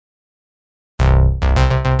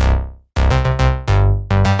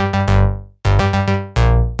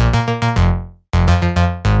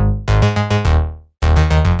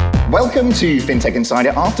Welcome to Fintech Insider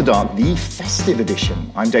After Dark, the festive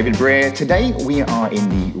edition. I'm David Breer. Today we are in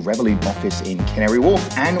the Revolut office in Canary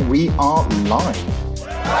Wharf and we are live.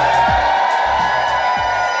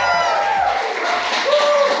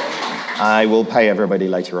 I will pay everybody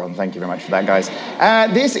later on. Thank you very much for that, guys.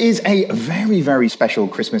 This is a very, very special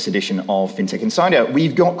Christmas edition of Fintech Insider.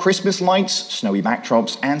 We've got Christmas lights, snowy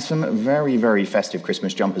backdrops, and some very, very festive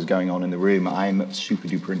Christmas jumpers going on in the room. I'm super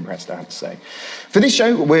duper impressed, I have to say. For this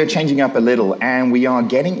show, we're changing up a little, and we are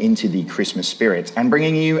getting into the Christmas spirit and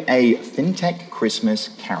bringing you a Fintech Christmas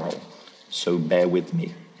carol. So bear with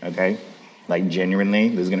me, okay? Like, genuinely,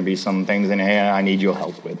 there's going to be some things in here I need your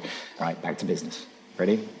help with. All right, back to business.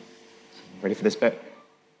 Ready? Ready for this bit?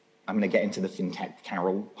 I'm going to get into the Fintech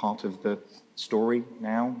carol part of the story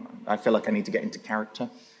now. I feel like I need to get into character.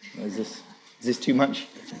 Is this too much?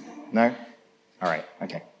 No? All right,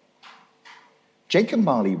 okay. Jacob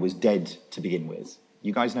Marley was dead to begin with.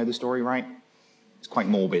 You guys know the story, right? It's quite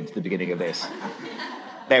morbid, the beginning of this.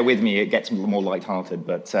 Bear with me, it gets more lighthearted,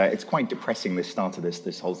 but it's quite depressing, the start of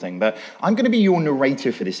this whole thing. But I'm going to be your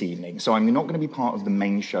narrator for this evening, so I'm not going to be part of the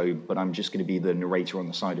main show, but I'm just going to be the narrator on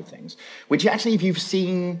the side of things. Which actually, if you've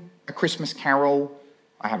seen A Christmas Carol,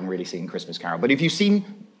 I haven't really seen Christmas Carol, but if you've seen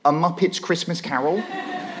A Muppet's Christmas Carol,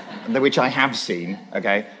 which I have seen,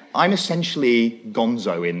 okay, I'm essentially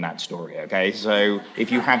Gonzo in that story, okay? So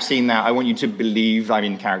if you have seen that, I want you to believe I'm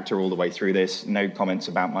in character all the way through this. No comments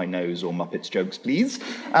about my nose or Muppets jokes, please.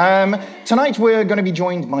 Tonight, we're going to be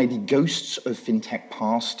joined by the ghosts of Fintech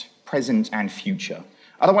past, present, and future,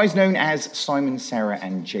 otherwise known as Simon, Sarah,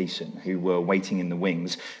 and Jason, who were waiting in the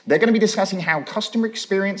wings. They're going to be discussing how customer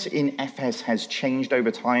experience in FS has changed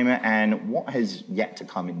over time and what has yet to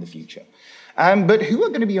come in the future. But who are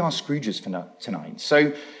going to be our Scrooges for tonight?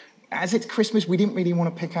 So, as it's Christmas, we didn't really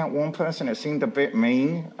want to pick out one person. It seemed a bit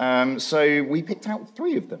mean. So we picked out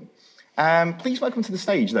three of them. Please welcome to the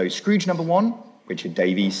stage, though, Scrooge number one, Richard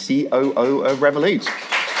Davies, COO of Revolut.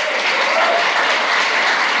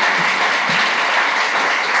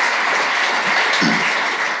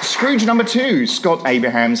 Scrooge number two, Scott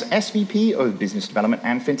Abrahams, SVP of Business Development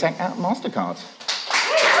and Fintech at MasterCard.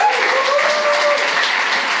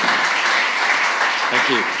 Thank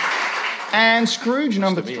you. And Scrooge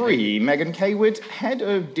number three, Megan Kaywood, Head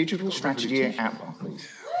of Digital Strategy at Barclays.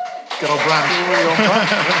 Good old brand.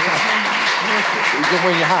 You can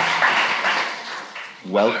wear your hat.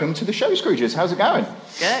 Welcome to the show, Scrooges. How's it going?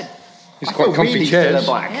 Good. It's quite comfy really chairs.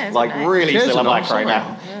 Still black. Yeah, like nice. really Chairs still are black nice, right aren't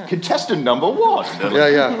now. Yeah. Contestant number one.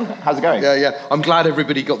 Yeah. How's it going? Yeah. I'm glad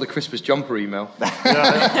everybody got the Christmas jumper email.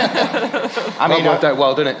 I mean, that worked out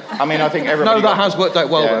well, didn't it? I mean, I think everybody. No, that has worked out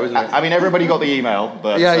well, though, isn't it? I mean, everybody got the email,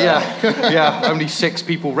 but Yeah. Only 6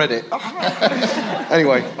 people read it.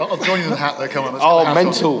 Anyway. I'll join you in the hat there, come on. Oh,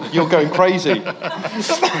 mental. You're going crazy.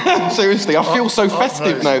 Seriously, I feel so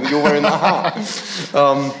festive now that you're wearing that hat.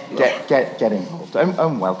 Get involved.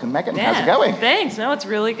 And welcome, Megan. Yeah, How's it going? Thanks. No, it's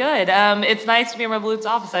really good. It's nice to be in Revolut's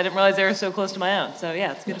office. I didn't realize they were so close to my own. So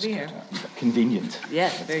yeah, it's good to be here. Convenient. Yeah,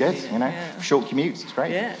 That's very good. convenient, You know, yeah. short commutes. It's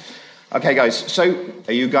great. Yeah. Okay, guys. So,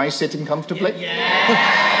 are you guys sitting comfortably?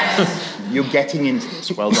 Yes. You're getting into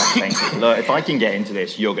this. Well done. Thank you. Look, if I can get into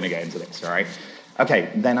this, you're going to get into this. All right. Okay.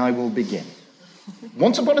 Then I will begin.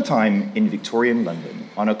 Once upon a time in Victorian London,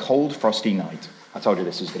 on a cold, frosty night. I told you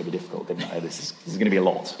this was going to be difficult, didn't I? This is going to be a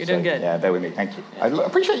lot. You're doing good. Yeah, bear with me. Thank you. I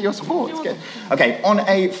appreciate your support. It's good. Okay, on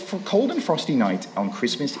a cold and frosty night on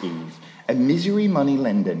Christmas Eve, a misery money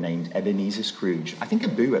lender named Ebenezer Scrooge. I think a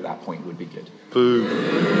boo at that point would be good. Boo.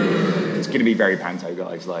 It's going to be very panto,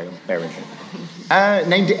 guys. Like, bear with me.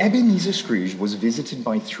 Named Ebenezer Scrooge was visited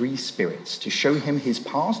by 3 spirits to show him his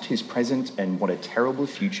past, his present, and what a terrible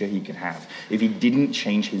future he could have if he didn't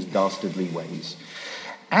change his dastardly ways.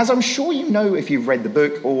 As I'm sure you know if you've read the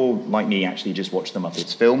book, or like me, actually just watched the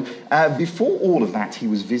Muppets film, before all of that, he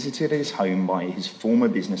was visited at his home by his former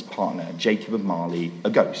business partner, Jacob Marley, a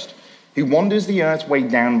ghost, who wanders the earth weighed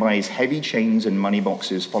down by his heavy chains and money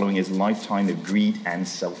boxes following his lifetime of greed and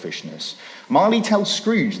selfishness. Marley tells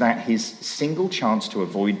Scrooge that his single chance to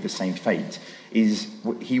avoid the same fate is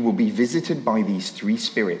he will be visited by these 3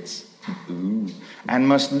 spirits, and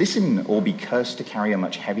must listen or be cursed to carry a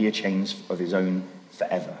much heavier chains of his own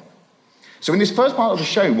forever. So in this first part of the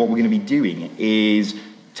show, what we're going to be doing is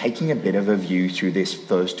taking a bit of a view through this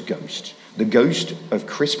first ghost, the ghost of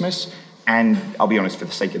Christmas, and I'll be honest, for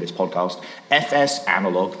the sake of this podcast, FS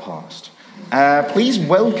Analog Past. Please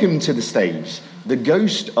welcome to the stage the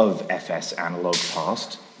ghost of FS Analog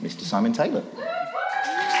Past, Mr. Simon Taylor.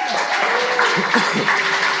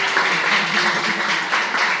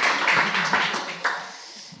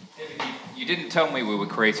 You didn't tell me we were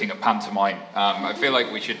creating a pantomime. I feel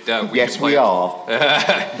like we should. Yes, play we are.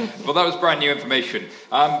 Well, that was brand new information.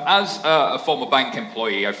 As a former bank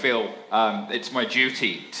employee, I feel it's my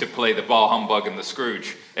duty to play the bar humbug and the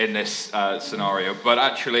Scrooge in this scenario. But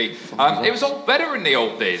actually, it was all better in the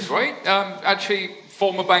old days, right? Actually,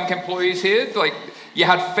 former bank employees here, like, you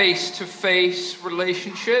had face-to-face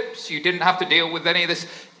relationships. You didn't have to deal with any of this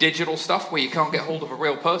digital stuff where you can't get hold of a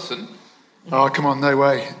real person. Oh, come on, no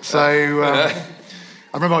way. So, I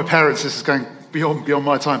remember my parents, this is going beyond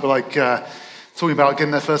my time, but like talking about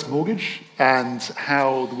getting their first mortgage and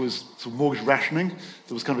how there was sort of mortgage rationing.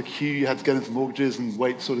 There was kind of a queue, you had to get in for mortgages and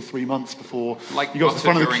wait sort of 3 months before like you got to the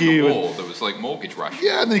front of the queue. The war, there was like mortgage rationing.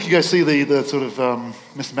 Yeah, and then you could go see the sort of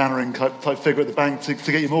Mr. Mannering type figure at the bank to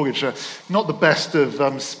get your mortgage. Not the best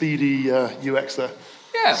of speedy UX there.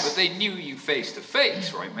 Yeah, but they knew you face to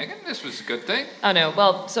face, right, Megan? This was a good thing. Oh no,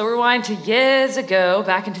 well, so rewind to years ago,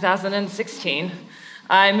 back in 2016.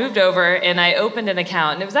 I moved over and I opened an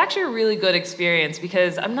account, and it was actually a really good experience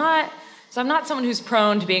because I'm not someone who's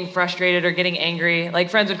prone to being frustrated or getting angry. Like,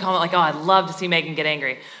 friends would comment like, oh, I'd love to see Megan get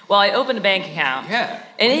angry. Well, I opened a bank account. Yeah.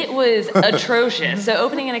 And it was atrocious. So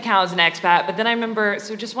opening an account as an expat, but then I remember,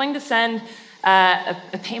 just wanting to send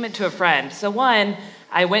a payment to a friend. So one,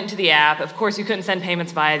 I went to the app. Of course, you couldn't send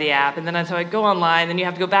payments via the app. And then so I'd go online, then you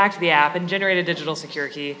have to go back to the app and generate a digital secure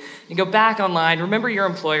key. You go back online, remember your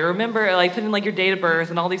employer, remember, like, put in like your date of birth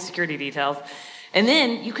and all these security details. And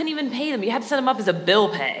then you couldn't even pay them. You had to set them up as a bill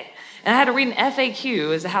pay. And I had to read an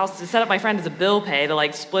FAQ as a house to set up my friend as a bill pay to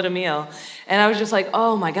like split a meal. And I was just like,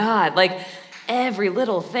 oh my God, like every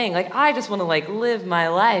little thing. Like, I just want to like live my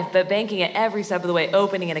life, but banking at every step of the way,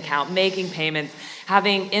 opening an account, making payments,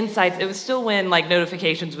 having insights. It was still when like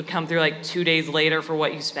notifications would come through like 2 days later for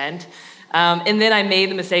what you spent. And then I made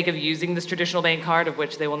the mistake of using this traditional bank card, of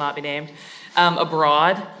which they will not be named,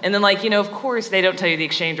 abroad. And then, like, you know, of course, they don't tell you the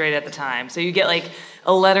exchange rate at the time. So you get like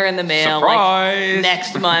a letter in the mail, surprise, like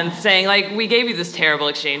next month saying like, we gave you this terrible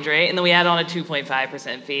exchange rate, and then we add on a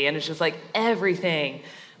 2.5% fee. And it's just like everything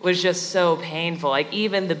was just so painful, like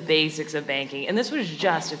even the basics of banking. And this was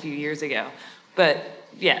just a few years ago. But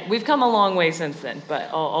yeah, we've come a long way since then, but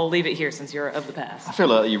I'll leave it here since you're of the past. I feel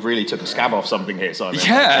like you really took a scab off something here, Simon.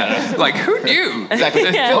 Yeah, like, who knew? Exactly.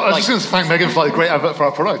 Yeah. I was just going to thank Megan for like a great advert for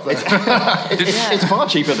our product. It's far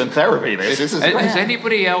cheaper than therapy, this. This is Has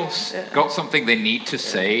anybody else got something they need to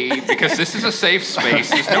say? Because this is a safe space.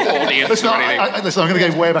 There's no audience Listen, or anything. listen, I'm going to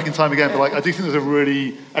go way back in time again, but like I do think there's a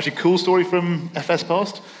really actually cool story from FS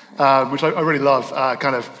Past, which I really love,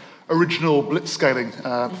 kind of original blitz scaling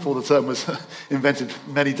before the term was invented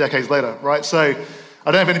many decades later, right? So I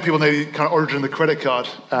don't know if any people know the kind of origin of the credit card.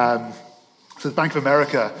 So Bank of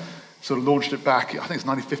America sort of launched it back, I think it's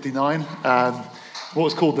 1959, what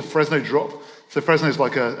was called the Fresno Drop. So Fresno is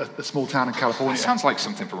like a small town in California. That sounds like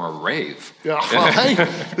something from a rave. Yeah, well, hey,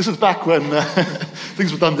 this was back when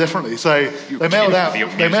things were done differently. So they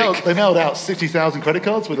mailed out 60,000 credit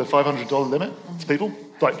cards with a $500 limit to people,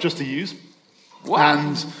 like just to use. Wow.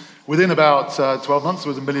 And within about 12 months, there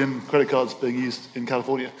was 1 million credit cards being used in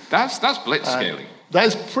California. That's blitz scaling. That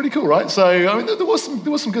is pretty cool, right? So I mean, there was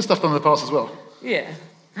some good stuff done in the past as well. Yeah.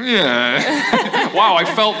 Yeah. Wow, I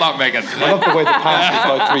felt that, Megan. I love the way the past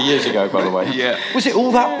was like 3 years ago, by the way. Yeah. Was it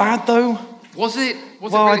all that bad, though? Was it?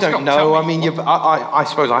 Well, really, I don't Scott? know. Tell I me. mean, I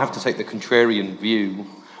suppose I have to take the contrarian view.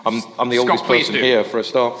 I'm the oldest please person do. here, for a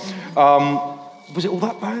start. Was it all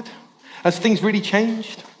that bad? Has things really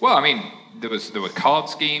changed? Well, I mean, there were card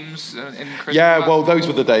schemes in Christmas. Yeah, well, those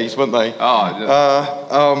were the days, weren't they?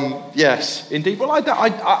 Yes, indeed. Well,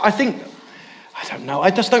 I think, I don't know. I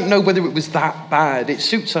just don't know whether it was that bad. It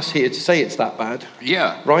suits us here to say it's that bad.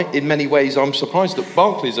 Yeah. Right? In many ways, I'm surprised that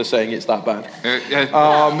Barclays are saying it's that bad. In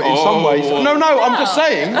Oh. some ways. No, I'm just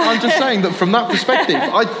saying that from that perspective,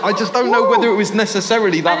 I just don't know whether it was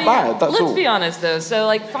necessarily that bad. That's all. Let's be honest, though. So,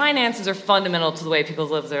 like, finances are fundamental to the way people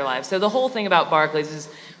live their lives. So the whole thing about Barclays is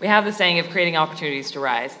we have the saying of creating opportunities to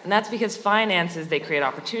rise. And that's because finances, they create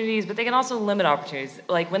opportunities, but they can also limit opportunities.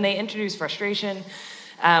 Like, when they introduce frustration,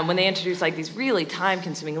 when they introduce like these really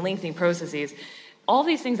time-consuming, lengthy processes, all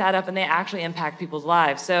these things add up and they actually impact people's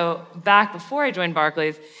lives. So back before I joined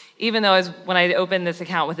Barclays, even though when I opened this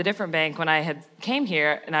account with a different bank when I had came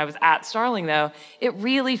here and I was at Starling though, it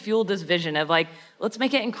really fueled this vision of like, let's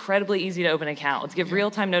make it incredibly easy to open an account. Let's give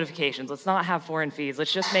real-time notifications. Let's not have foreign fees.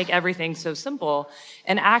 Let's just make everything so simple.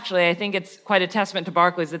 And actually, I think it's quite a testament to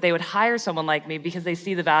Barclays that they would hire someone like me because they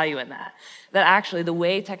see the value in that. That actually the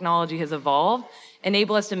way technology has evolved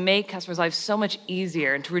enable us to make customers' lives so much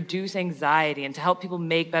easier and to reduce anxiety and to help people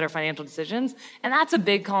make better financial decisions. And that's a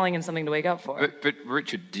big calling and something to wake up for. But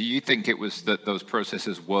Richard, do you think it was that those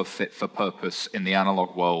processes were fit for purpose in the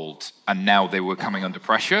analog world and now they were coming under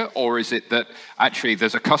pressure? Or is it that actually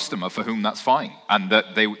there's a customer for whom that's fine and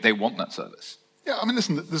that they want that service? Yeah, I mean,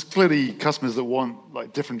 listen, there's clearly customers that want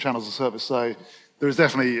like different channels of service. So there is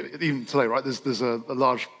definitely, even today, right, there's a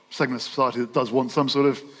large segment of society that does want some sort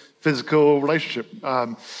of physical relationship.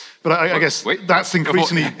 But I guess that's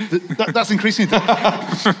increasingly... that's increasingly...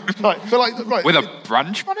 right. With a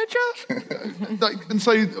branch manager? And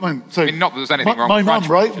so, I mean, not that there's anything wrong my with mum,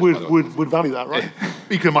 right, managers, would value that, right?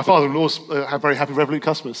 Because my father-in-law's have very happy Revolut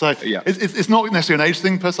customers. So it's not necessarily an age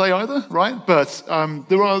thing per se either, right? But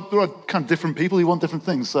there are kind of different people who want different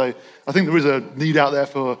things. So I think there is a need out there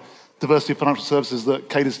for diversity of financial services that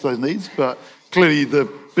caters to those needs. But clearly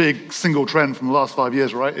the big single trend from the last 5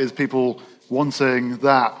 years, right, is people wanting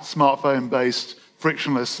that smartphone-based,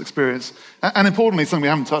 frictionless experience. And importantly, something we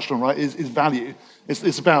haven't touched on, right, is value.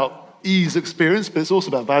 It's about ease experience, but it's also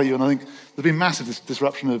about value. And I think there's been massive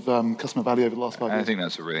disruption of customer value over the last 5 years. I think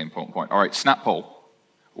that's a really important point. All right, snap poll.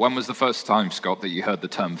 When was the first time, Scott, that you heard the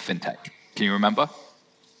term fintech? Can you remember?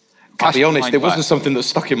 I'll be honest, it wasn't something that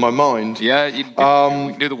stuck in my mind. Yeah, we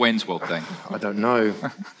can do the Wayne's World thing. I don't know.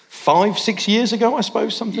 5, 6 years ago, I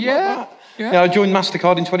suppose, something like that. Yeah, I joined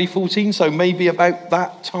MasterCard in 2014, so maybe about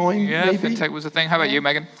that time. Yeah, maybe. fintech was a thing. How about you,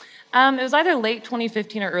 Megan? It was either late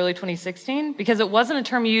 2015 or early 2016 because it wasn't a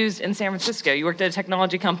term used in San Francisco. You worked at a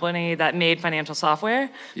technology company that made financial software.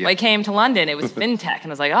 When I came to London, it was fintech, and I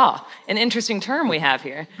was like, an interesting term we have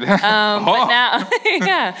here. But now,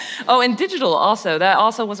 and digital also. That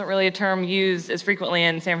also wasn't really a term used as frequently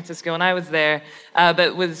in San Francisco when I was there,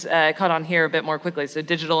 but was caught on here a bit more quickly. So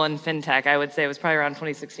digital and fintech, I would say, was probably around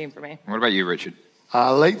 2016 for me. What about you, Richard?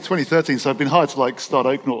 Late 2013. So I've been hired to start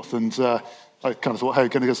Oak North, and I kind of thought, hey,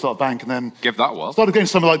 going to go start a bank, and then give that a whirl. Started going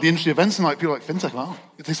to some of the industry events, and people like fintech. Wow,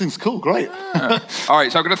 this thing's cool, great. Yeah. All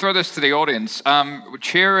right, so I'm going to throw this to the audience.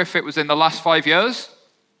 Cheer if it was in the last 5 years.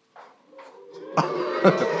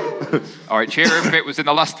 All right, cheer if it was in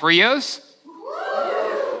the last 3 years.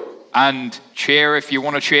 And cheer if you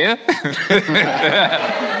want to cheer.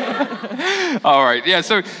 All right, yeah,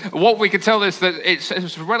 so what we can tell is that it's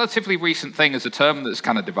a relatively recent thing as a term that's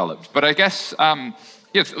kind of developed. But I guess...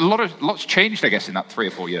 yes, lots changed, I guess, in that 3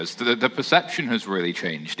 or 4 years. The perception has really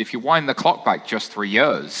changed. If you wind the clock back just 3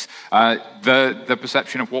 years, the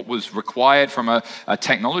perception of what was required from a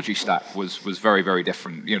technology stack was very, very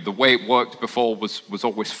different. The way it worked before was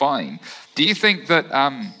always fine. Do you think that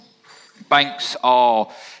banks are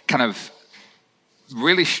kind of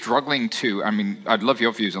really struggling to, I'd love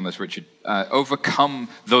your views on this, Richard, overcome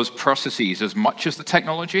those processes as much as the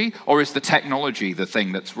technology, or is the technology the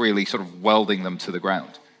thing that's really sort of welding them to the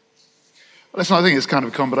ground? Listen, I think it's kind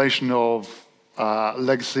of a combination of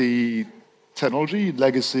legacy technology,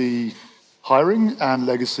 legacy hiring, and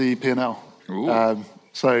legacy P&L.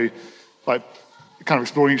 So, kind of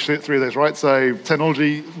exploring each three of those, right? So,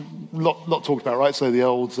 technology, lot talked about, right? So, the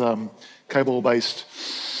old cable-based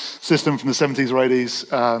system from the 70s or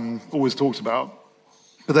 80s, always talked about.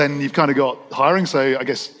 But then you've kind of got hiring. So I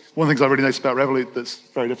guess one of the things I really noticed about Revolut that's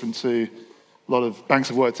very different to a lot of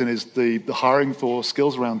banks I've worked in is the hiring for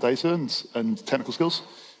skills around data and technical skills.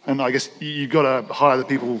 And I guess you've got to hire the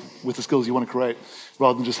people with the skills you want to create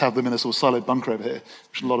rather than just have them in a sort of siloed bunker over here,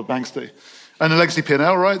 which a lot of banks do. And the legacy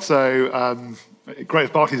P&L, right? So great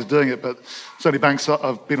if Barclays are doing it, but certainly banks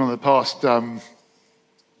I've been on in the past,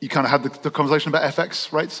 you kind of had the conversation about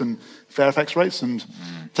FX rates and fair FX rates, and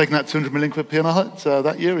taking that 200 million quid P&L hit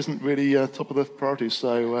that year isn't really top of the priorities.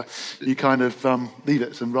 So you kind of leave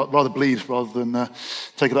it and rather bleed rather than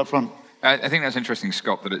take it up front. I think that's interesting,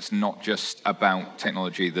 Scott, that it's not just about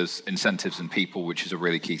technology. There's incentives and people, which is a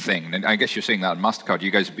really key thing. And I guess you're seeing that at MasterCard. You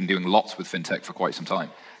guys have been doing lots with fintech for quite some time.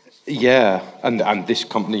 Yeah, and this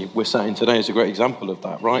company we're sat in today is a great example of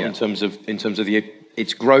that, right? Yeah. In terms of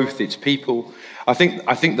its growth, its people. I think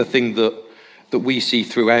the thing that we see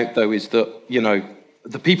throughout, though, is that,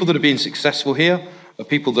 the people that are being successful here are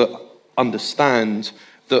people that understand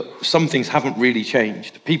that some things haven't really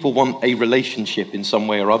changed. People want a relationship in some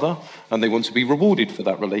way or other, and they want to be rewarded for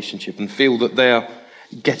that relationship and feel that they're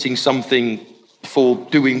getting something for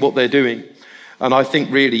doing what they're doing. And I think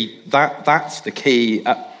really that's the key.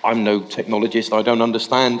 I'm no technologist, I don't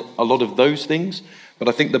understand a lot of those things, but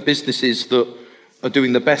I think the businesses that are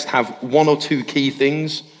doing the best have one or two key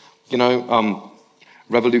things.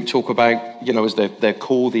 Revolut talk about, as their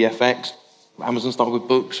core, the FX. Amazon started with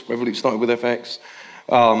books, Revolut started with FX.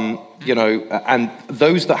 And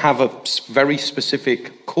those that have a very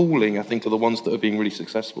specific calling, I think, are the ones that are being really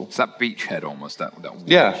successful. It's that beachhead almost, that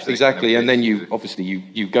yeah, exactly. And then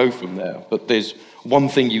you go from there. But there's one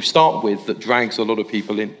thing you start with that drags a lot of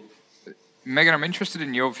people in. Megan, I'm interested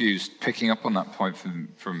in your views, picking up on that point from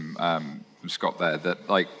Scott there,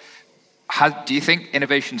 that do you think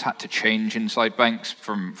innovations had to change inside banks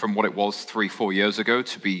from what it was 3-4 years ago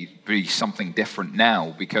to be something different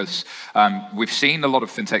now? Because we've seen a lot of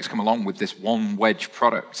fintechs come along with this one wedge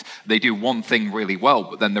product. They do one thing really well,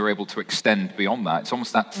 but then they're able to extend beyond that. It's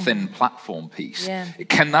almost that thin platform piece. Yeah.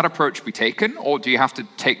 Can that approach be taken, or do you have to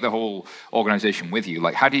take the whole organization with you?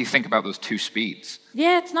 Like, how do you think about those two speeds?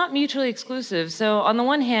 Yeah, it's not mutually exclusive. So on the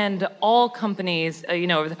one hand, all companies,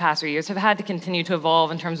 over the past 3 years have had to continue to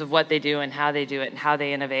evolve in terms of what they do and how they do it and how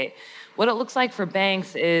they innovate. What it looks like for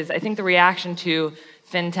banks is, I think the reaction to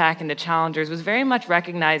fintech and to challengers was very much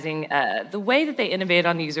recognizing the way that they innovate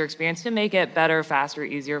on the user experience to make it better, faster,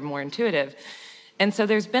 easier, more intuitive. And so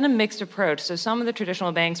there's been a mixed approach. So some of the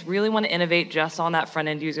traditional banks really want to innovate just on that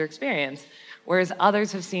front-end user experience, whereas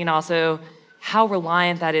others have seen also how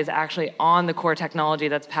reliant that is actually on the core technology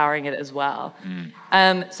that's powering it as well.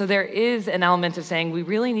 So there is an element of saying we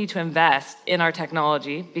really need to invest in our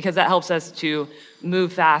technology because that helps us to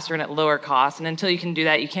move faster and at lower costs. And until you can do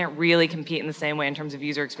that, you can't really compete in the same way in terms of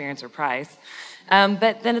user experience or price.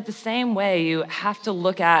 But then at the same way, you have to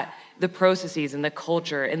look at the processes and the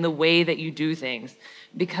culture and the way that you do things,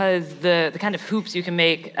 because the kind of hoops you can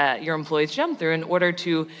make your employees jump through in order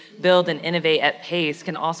to build and innovate at pace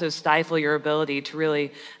can also stifle your ability to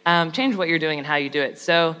really change what you're doing and how you do it.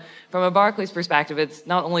 So from a Barclays perspective, it's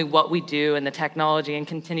not only what we do and the technology and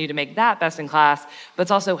continue to make that best in class, but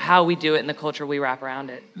it's also how we do it and the culture we wrap around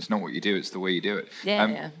it. It's not what you do, it's the way you do it.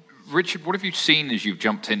 Yeah. Richard, what have you seen as you've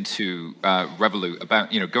jumped into Revolut about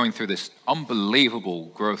going through this unbelievable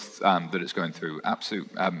growth that it's going through, absolute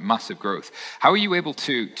massive growth? How are you able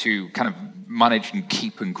to kind of manage and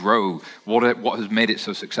keep and grow what has made it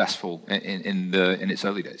so successful in its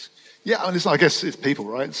early days? Yeah, I guess it's people,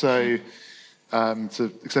 right? So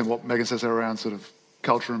to extend what Megan says there around sort of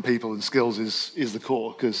culture and people and skills is the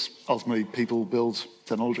core, because ultimately people build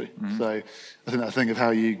technology. So I think that thing of how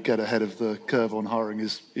you get ahead of the curve on hiring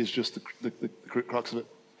is just the crux of it.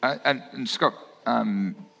 And Scott,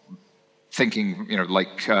 thinking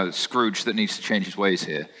like Scrooge that needs to change his ways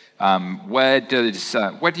here. Where do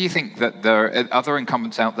you think that there are other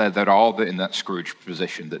incumbents out there that are in that Scrooge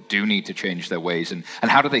position that do need to change their ways, and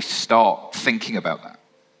how do they start thinking about that?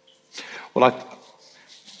 Well,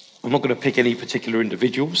 I'm not going to pick any particular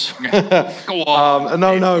individuals. Go on.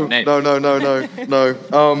 No.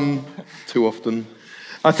 Too often.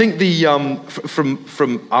 I think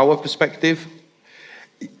from our perspective,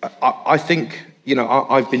 I think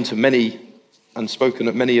I've been to many and spoken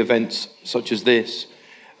at many events such as this,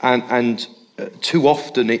 and too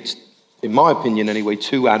often it's, in my opinion anyway,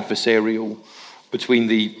 too adversarial between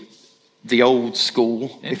the old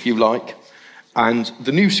school, if you like, and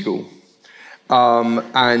the new school. There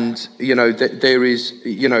is,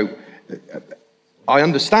 I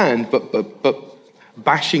understand, but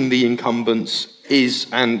bashing the incumbents is,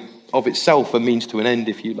 and of itself, a means to an end,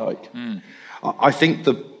 if you like. I think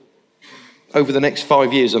over the next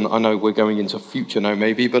 5 years, and I know we're going into future now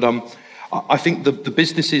maybe, but I think the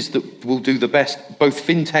businesses that will do the best, both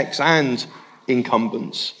fintechs and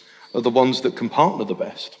incumbents, are the ones that can partner the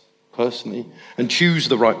best, personally, and choose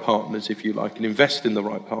the right partners, if you like, and invest in the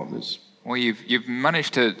right partners. Well, you've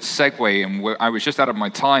managed to segue, and I was just out of my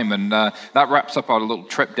time, and that wraps up our little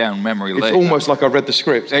trip down memory lane. It's almost like I read the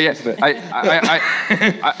script. Yeah.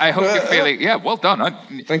 I hope you're feeling. Yeah, well done.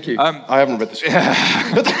 Thank you. I haven't read the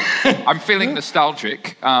script. I'm feeling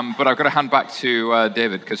nostalgic, but I've got to hand back to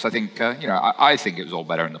David, because I think I think it was all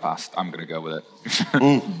better in the past. I'm going to go with it.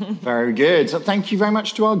 Very good. So thank you very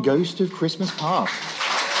much to our Ghost of Christmas Past.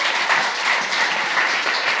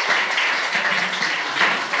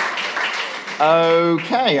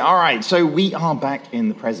 Okay, all right, so we are back in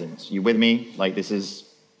the present. You with me? Like, this is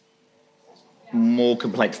more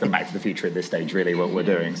complex than Back to the Future at this stage, really, what we're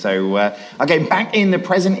doing. So, okay, back in the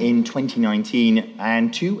present in 2019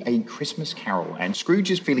 and to A Christmas Carol. And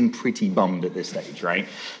Scrooge is feeling pretty bummed at this stage, right?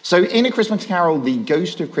 So in A Christmas Carol, the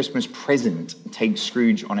Ghost of Christmas Present takes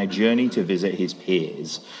Scrooge on a journey to visit his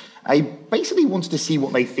peers. He basically wants to see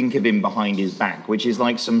what they think of him behind his back, which is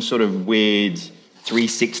like some sort of weird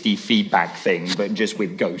 360 feedback thing, but just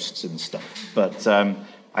with ghosts and stuff. But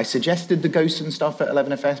I suggested the ghosts and stuff at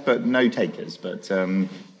 11FS, but no takers. But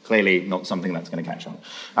clearly not something that's going to catch on.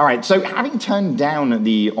 All right, so having turned down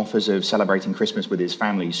the offers of celebrating Christmas with his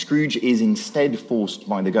family, Scrooge is instead forced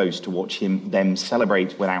by the ghost to watch them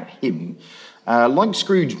celebrate without him. Like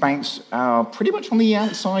Scrooge, banks are pretty much on the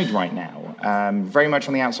outside right now, very much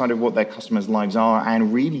on the outside of what their customers' lives are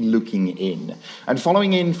and really looking in. And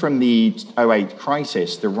following in from the '08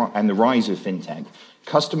 crisis and the rise of fintech,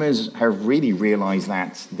 customers have really realized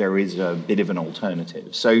that there is a bit of an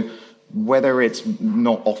alternative. So whether it's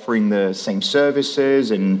not offering the same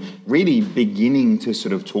services and really beginning to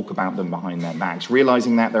sort of talk about them behind their backs,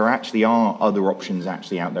 realizing that there actually are other options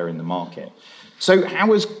actually out there in the market. So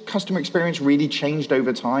how has customer experience really changed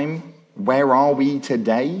over time? Where are we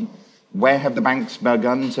today? Where have the banks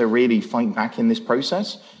begun to really fight back in this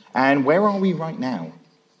process? And where are we right now?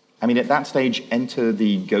 I mean, at that stage, enter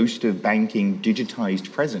the ghost of banking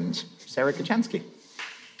digitized present, Sarah Kocianski.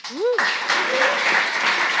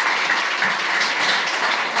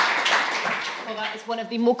 Well, that is one of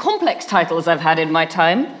the more complex titles I've had in my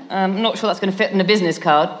time. I'm not sure that's going to fit in a business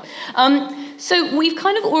card. So we've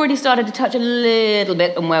kind of already started to touch a little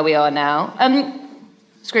bit on where we are now.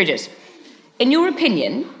 Scrooges, in your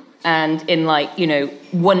opinion, and in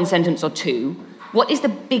one sentence or two, what is the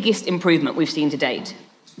biggest improvement we've seen to date?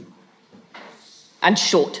 And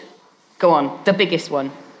short. Go on, the biggest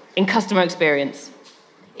one. In customer experience.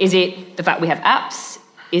 Is it the fact we have apps?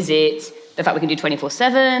 Is it the fact we can do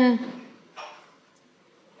 24/7?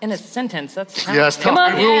 In a sentence, that's Yeah, it's tough. Come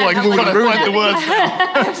on, We're all like, we're trying to find the words.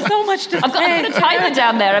 I have so much to I've got a timer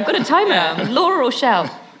down there. I've got a timer. Laura or Shell?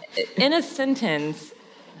 In a sentence,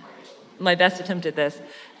 my best attempt at this,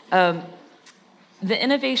 the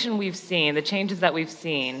innovation we've seen, the changes that we've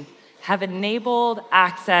seen, have enabled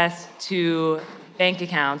access to bank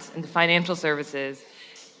accounts and financial services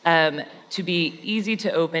to be easy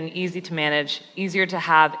to open, easy to manage, easier to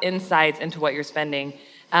have insights into what you're spending,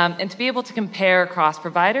 and to be able to compare across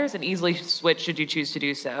providers and easily switch should you choose to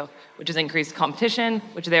do so, which has increased competition,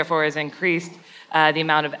 which therefore has increased the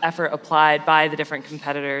amount of effort applied by the different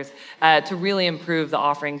competitors to really improve the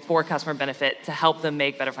offering for customer benefit to help them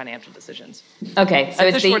make better financial decisions. Okay, so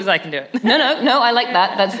That's it's as short as I can do it. No, I like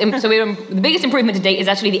that. The biggest improvement to date is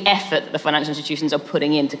actually the effort that the financial institutions are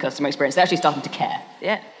putting into customer experience. They're actually starting to care.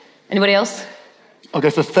 Yeah. Anybody else? I'll go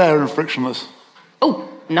for fair and frictionless. Oh,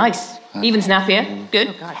 nice. Even snappier.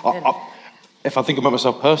 Good. If I think about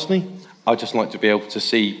myself personally, I just like to be able to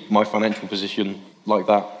see my financial position like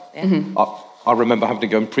that. Yeah. Mm-hmm. I remember having to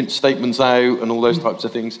go and print statements out and all those types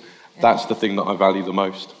of things. Yeah. That's the thing that I value the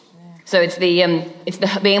most. So it's the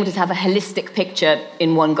being able to have a holistic picture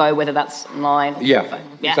in one go, whether that's online or yeah,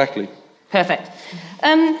 exactly. Perfect.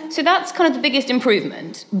 So that's kind of the biggest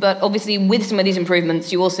improvement, but obviously with some of these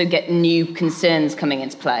improvements, you also get new concerns coming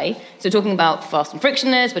into play. So talking about fast and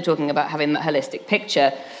frictionless, we're talking about having that holistic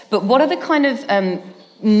picture, but what are the kind of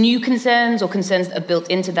new concerns or concerns that are built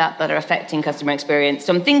into that are affecting customer experience?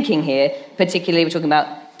 So I'm thinking here, particularly we're talking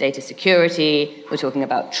about data security, we're talking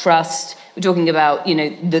about trust, we're talking about,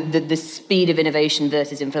 the speed of innovation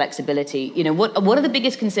versus inflexibility. What are the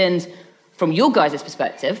biggest concerns from your guys'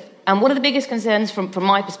 perspective, and what are the biggest concerns from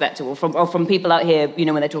my perspective, or from people out here,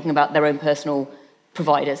 when they're talking about their own personal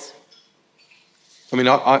providers? I mean,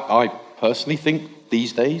 I personally think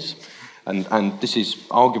these days, and this is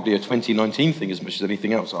arguably a 2019 thing as much as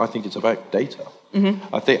anything else, I think it's about data.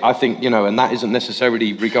 Mm-hmm. I think, and that isn't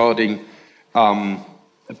necessarily regarding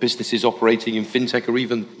businesses operating in fintech or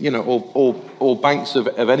even, or banks of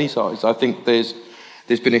any size. I think there's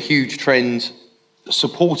been a huge trend,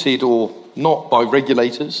 supported or not, by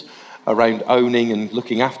regulators around owning and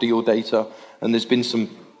looking after your data, and there's been some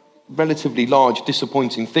relatively large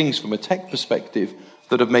disappointing things from a tech perspective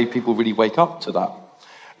that have made people really wake up to that.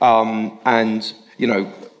 And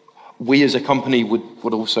we as a company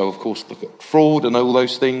would also, of course, look at fraud and all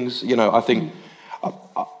those things. I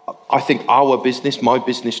think our business, my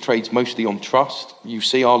business, trades mostly on trust. You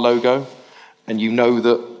see our logo, and you know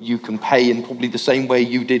that you can pay in probably the same way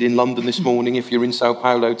you did in London this morning if you're in Sao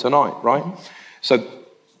Paulo tonight, right? So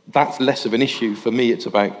that's less of an issue. For me, it's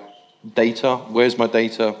about data. Where's my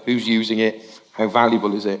data? Who's using it? How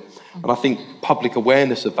valuable is it? And I think public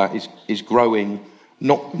awareness of that is growing,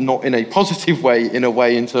 not in a positive way, in a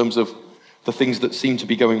way in terms of the things that seem to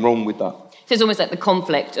be going wrong with that. So it's almost like the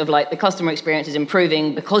conflict of the customer experience is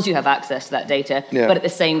improving because you have access to that data, but at the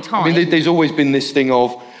same time... I mean, there's always been this thing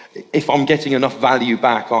of, if I'm getting enough value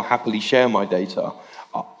back, I'll happily share my data.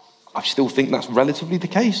 I still think that's relatively the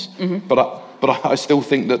case, but I still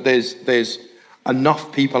think that there's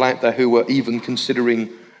enough people out there who are even considering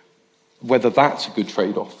whether that's a good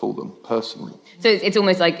trade-off for them personally. So it's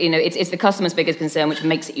almost like, it's the customer's biggest concern, which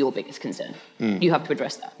makes it your biggest concern. You have to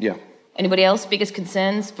address that. Yeah. Anybody else biggest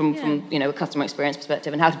concerns from a customer experience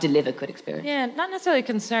perspective and how to deliver good experience? Yeah, not necessarily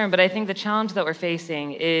concern, but I think the challenge that we're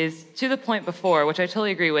facing is, to the point before, which I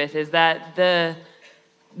totally agree with, is that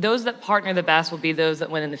those that partner the best will be those that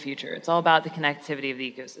win in the future. It's all about the connectivity of the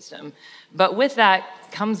ecosystem. But with that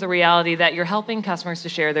comes the reality that you're helping customers to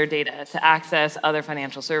share their data, to access other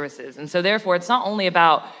financial services. And so therefore, it's not only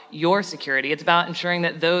about your security, it's about ensuring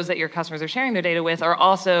that those that your customers are sharing their data with are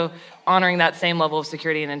also honoring that same level of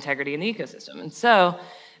security and integrity in the ecosystem. And so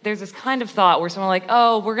there's this kind of thought where someone like,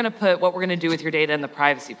 oh, we're going to put what we're going to do with your data in the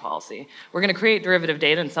privacy policy. We're going to create derivative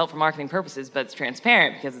data and sell it for marketing purposes, but it's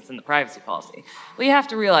transparent because it's in the privacy policy. Well, you have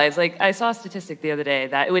to realize, I saw a statistic the other day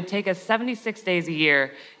that it would take us 76 days a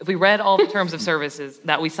year if we read all the terms of services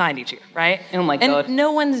that we signed each year, right? Oh my God. And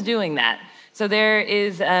no one's doing that. So there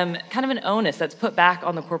is kind of an onus that's put back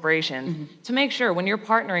on the corporation to make sure when you're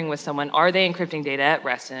partnering with someone, are they encrypting data at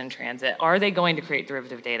rest and in transit? Are they going to create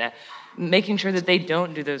derivative data? Making sure that they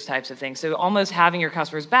don't do those types of things. So almost having your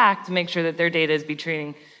customers back to make sure that their data is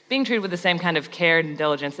being treated with the same kind of care and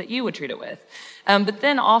diligence that you would treat it with. But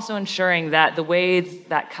then also ensuring that the ways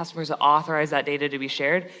that customers authorize that data to be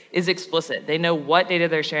shared is explicit. They know what data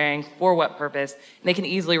they're sharing, for what purpose, and they can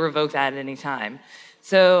easily revoke that at any time.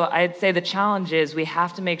 So I'd say the challenge is we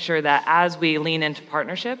have to make sure that as we lean into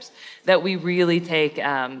partnerships, that we really take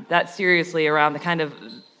that seriously around the kind of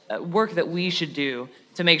work that we should do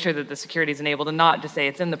to make sure that the security is enabled and not just say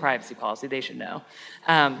it's in the privacy policy, they should know,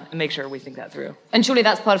 and make sure we think that through. And surely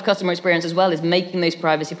that's part of customer experience as well, is making those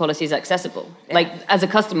privacy policies accessible. Yeah. Like, as a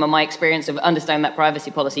customer, my experience of understanding that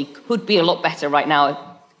privacy policy could be a lot better right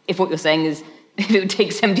now if what you're saying is if it would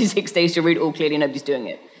take 76 days to read it all clearly, nobody's doing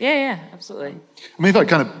it. Yeah, absolutely. I mean, if I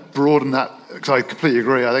kind of broaden that, because I completely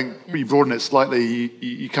agree, I think you broaden it slightly,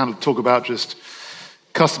 you kind of talk about just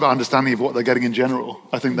customer understanding of what they're getting in general.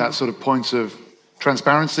 I think that sort of point of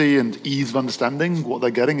transparency and ease of understanding what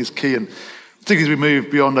they're getting is key, and particularly as we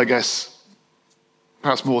move beyond, I guess,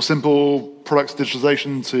 perhaps more simple product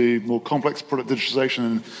digitalization to more complex product digitalization,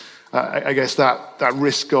 and I guess that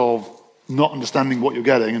risk of not understanding what you're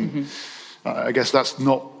getting, and I guess that's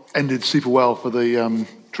not ended super well for the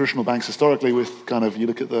traditional banks historically. With kind of, you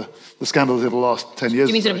look at the scandals over the last 10 years.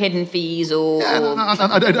 Do you mean sort of hidden fees or? Yeah, no,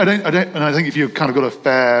 I don't, and I think if you've kind of got a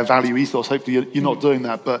fair value ethos, hopefully you're not doing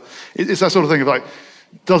that. But it's that sort of thing of like,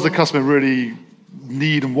 does the customer really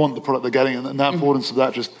need and want the product they're getting, and that importance of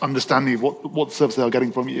that, just understanding of what service they are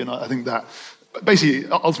getting from you. And I think that basically,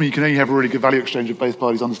 ultimately, you can only have a really good value exchange if both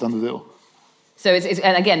parties understand the deal. So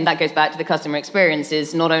and again, that goes back to the customer experience.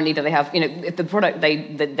 Is not only do they have, if the product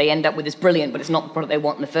they end up with is brilliant, but it's not the product they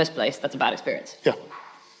want in the first place, that's a bad experience. Yeah,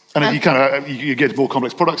 and if you kind of you get more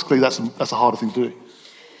complex products, clearly that's a harder thing to do.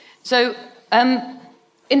 So,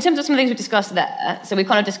 in terms of some of the things we discussed there, so we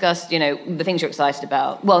kind of discussed, the things you're excited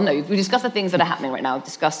about. Well, no, we discussed the things that are happening right now. We've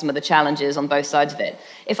discussed some of the challenges on both sides of it.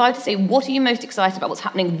 If I were to say, what are you most excited about? What's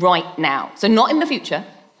happening right now? So not in the future.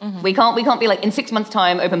 We can't be like, in 6 months'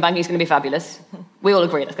 time, open banking is going to be fabulous. We all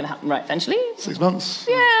agree that's going to happen, right, eventually? 6 months?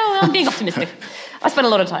 Yeah, well, I'm being optimistic. I spent a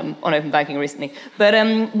lot of time on open banking recently. But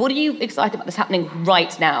what are you excited about that's happening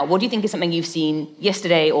right now? What do you think is something you've seen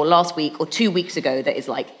yesterday or last week or 2 weeks ago that is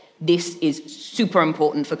like, this is super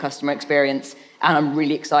important for customer experience, and I'm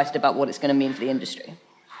really excited about what it's going to mean for the industry?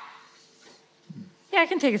 Yeah, I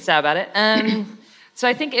can take a stab at it. So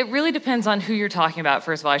I think it really depends on who you're talking about,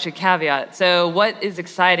 first of all. I should caveat. So what is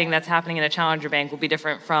exciting that's happening in a challenger bank will be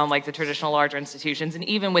different from like the traditional larger institutions, and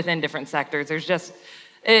even within different sectors, it's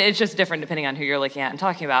just different depending on who you're looking at and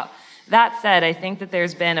talking about. That said, I think that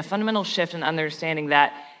there's been a fundamental shift in understanding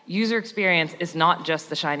that user experience is not just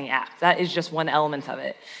the shiny app. That is just one element of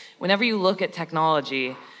it. Whenever you look at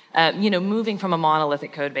technology, moving from a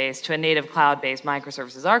monolithic code base to a native cloud-based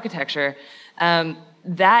microservices architecture,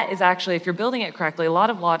 that is actually, if you're building it correctly, a lot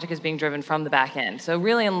of logic is being driven from the back end. So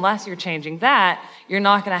really, unless you're changing that, you're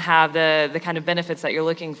not going to have the kind of benefits that you're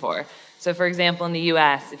looking for. So for example, in the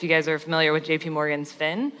US, if you guys are familiar with JP Morgan's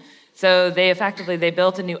Fin, so they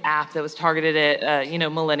built a new app that was targeted at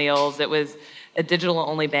millennials. It was a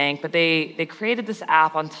digital-only bank, but they created this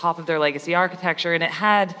app on top of their legacy architecture, and it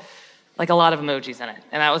had like a lot of emojis in it.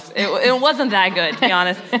 And it wasn't that good, to be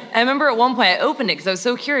honest. I remember at one point I opened it because I was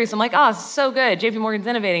so curious. I'm like, oh, this is so good. JP Morgan's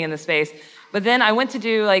innovating in this space. But then I went to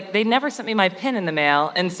do, like, they never sent me my PIN in the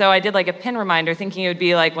mail. And so I did like a PIN reminder thinking it would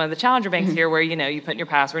be like one of the challenger banks here where, you put in your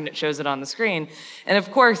password and it shows it on the screen. And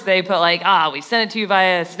of course they put like, we sent it to you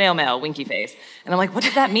via snail mail, winky face. And I'm like, what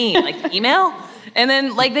does that mean? Like email? And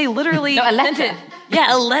then like they literally sent it.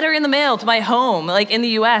 Yeah, a letter in the mail to my home, like in the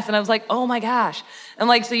US. And I was like, oh my gosh. And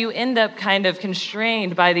like, so you end up kind of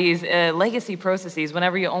constrained by these legacy processes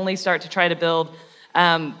whenever you only start to try to build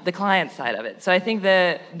the client side of it. So I think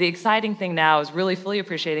the exciting thing now is really fully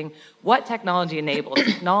appreciating what technology enables.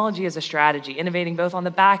 Technology as a strategy, innovating both on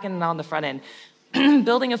the back end and on the front end.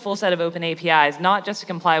 Building a full set of open APIs, not just to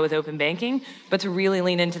comply with open banking, but to really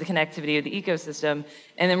lean into the connectivity of the ecosystem,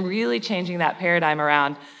 and then really changing that paradigm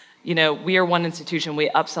around, we are one institution, we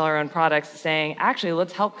upsell our own products, saying, actually,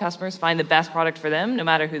 let's help customers find the best product for them, no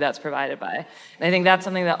matter who that's provided by. And I think that's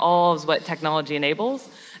something that all is what technology enables.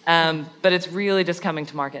 But it's really just coming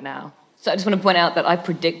to market now. So I just want to point out that I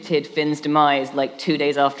predicted Fin's demise like 2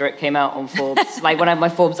 days after it came out on Forbes, like one of my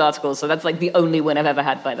Forbes articles. So that's like the only win I've ever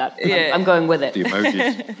had by that. Yeah. I'm going with it. The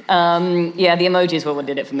emojis. Yeah, the emojis were what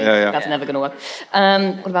did it for me. Yeah. That's never going to work.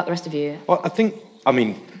 What about the rest of you? Well,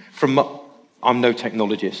 I'm no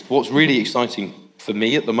technologist. What's really exciting for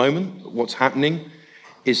me at the moment, what's happening,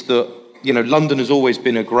 is that, London has always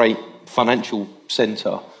been a great financial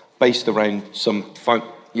centre based around some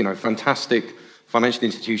fantastic financial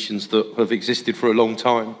institutions that have existed for a long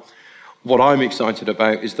time. What I'm excited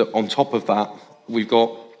about is that on top of that, we've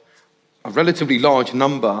got a relatively large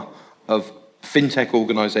number of fintech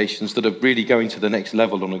organisations that are really going to the next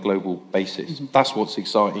level on a global basis. Mm-hmm. That's what's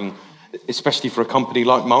exciting, especially for a company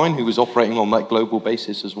like mine who is operating on that global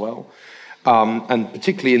basis as well. And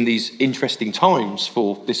particularly in these interesting times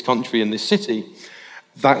for this country and this city,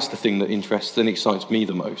 that's the thing that interests and excites me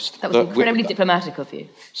the most. That was incredibly diplomatic of you.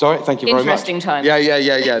 Sorry, thank you very much. Interesting time.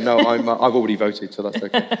 Yeah. No, I've already voted, so that's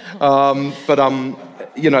okay.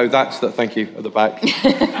 That's the thank you at the back.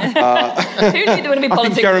 Who knew there would be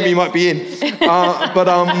politics? I think Jeremy might be in.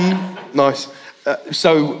 Nice.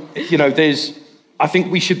 I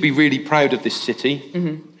think we should be really proud of this city.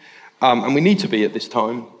 Mm-hmm. And we need to be at this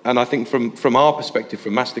time. And I think from our perspective,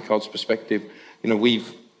 from MasterCard's perspective,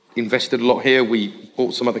 we've invested a lot here. We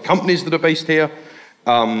bought some other companies that are based here.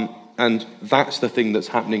 And that's the thing that's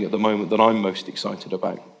happening at the moment that I'm most excited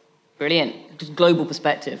about. Brilliant. Just global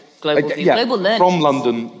perspective, global learning. From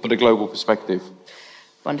London, but a global perspective.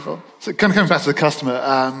 Wonderful. So kind of coming back to the customer,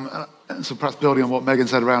 and so perhaps building on what Megan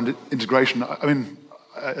said around integration,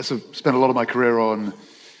 I sort of spent a lot of my career on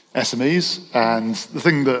SMEs, and the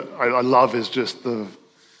thing that I love is just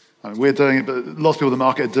we're doing it, but lots of people in the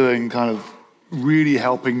market are doing kind of really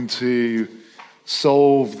helping to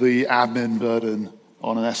solve the admin burden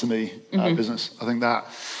on an SME business. I think that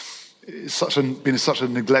it's been such a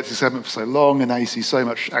neglected segment for so long, and now you see so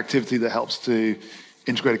much activity that helps to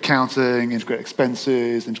integrate accounting, integrate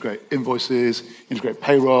expenses, integrate invoices, integrate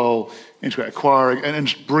payroll, integrate acquiring, and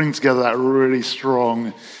just bring together that really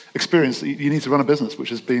strong experience that you need to run a business, which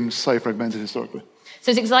has been so fragmented historically. So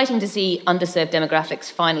it's exciting to see underserved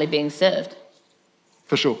demographics finally being served.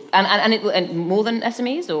 For sure. And more than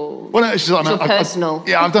SMEs, or well, no, it's just, personal?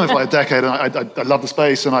 I've done it for like a decade, and I love the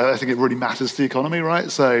space, and I think it really matters to the economy,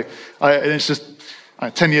 right? So and it's just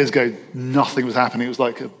 10 years ago, nothing was happening. It was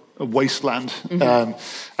like a wasteland, mm-hmm.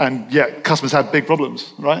 And yet customers had big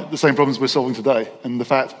problems, right? The same problems we're solving today, and the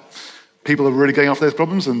fact people are really going after those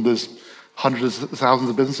problems, and there's hundreds of thousands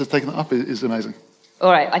of businesses taking it up is amazing.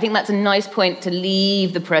 All right, I think that's a nice point to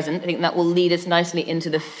leave the present. I think that will lead us nicely into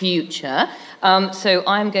the future. So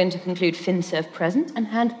I'm going to conclude FinServe present and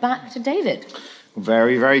hand back to David.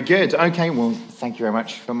 Very, very good. Okay, well, thank you very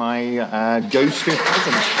much for my ghost of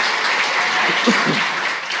present.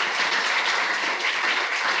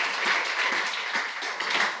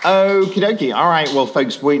 Okie dokie. All right, well,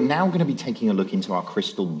 folks, we're now going to be taking a look into our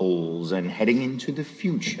crystal balls and heading into the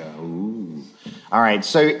future. Ooh. All right,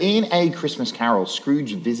 so in A Christmas Carol,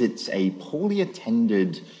 Scrooge visits a poorly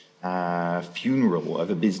attended funeral of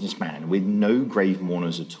a businessman with no grave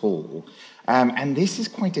mourners at all. And this is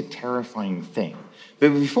quite a terrifying thing.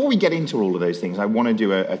 But before we get into all of those things, I want to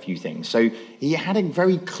do a few things. So he had a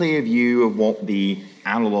very clear view of what the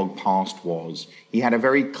analog past was. He had a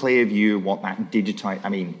very clear view of what that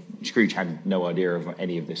Scrooge had no idea of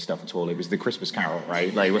any of this stuff at all. It was the Christmas Carol,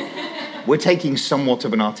 right? Like we're taking somewhat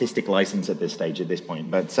of an artistic license at this stage, at this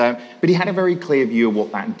point. But he had a very clear view of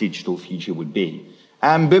what that digital future would be.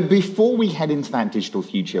 But before we head into that digital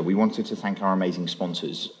future, we wanted to thank our amazing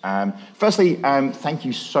sponsors. Firstly, thank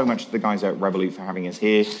you so much to the guys at Revolut for having us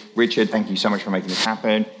here. Richard, thank you so much for making this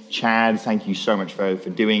happen. Chad, thank you so much for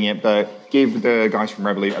doing it. But give the guys from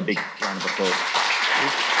Revolut a big round of applause.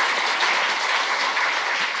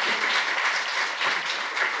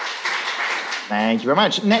 Thank you very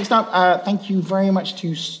much. Next up, thank you very much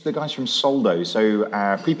to the guys from Soldo. So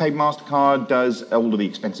prepaid MasterCard does all of the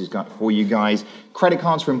expenses for you guys. Credit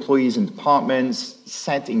cards for employees and departments,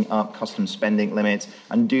 setting up custom spending limits,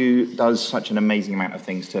 and does such an amazing amount of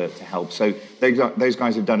things to help. So those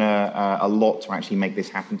guys have done a lot to actually make this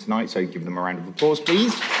happen tonight. So give them a round of applause,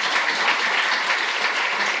 please.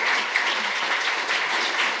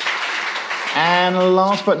 And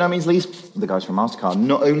last but not least, the guys from MasterCard.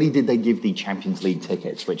 Not only did they give the Champions League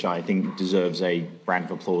tickets, which I think deserves a round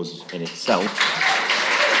of applause in itself.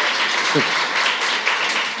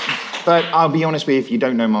 But I'll be honest with you, if you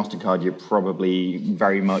don't know MasterCard, you're probably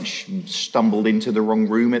very much stumbled into the wrong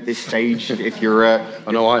room at this stage if you're a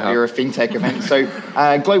fintech event. So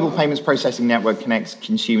Global Payments Processing Network connects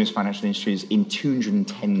consumers, financial industries in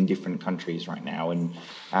 210 different countries right now. And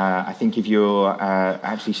I think if you're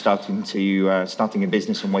actually starting a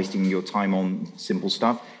business and wasting your time on simple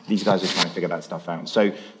stuff, these guys are trying to figure that stuff out.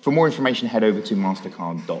 So for more information, head over to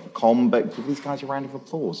mastercard.com, but give these guys a round of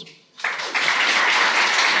applause.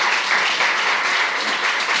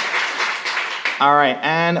 All right,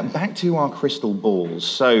 and back to our crystal balls.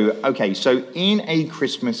 So in A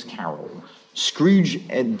Christmas Carol, Scrooge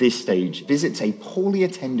at this stage visits a poorly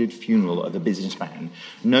attended funeral of a businessman.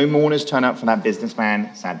 No mourners turn up for that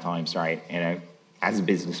businessman. Sad times, right? You know, as a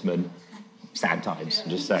businessman, sad times,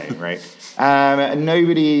 just saying, right?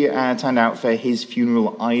 Nobody turned out for his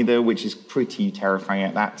funeral either, which is pretty terrifying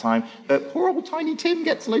at that time. But poor old Tiny Tim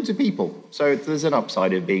gets loads of people. So there's an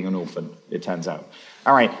upside of being an orphan, it turns out.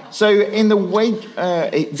 All right, so in the wake,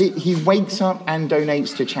 he wakes up and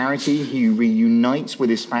donates to charity. He reunites with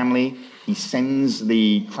his family. He sends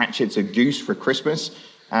the Cratchits a goose for Christmas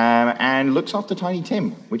and looks after Tiny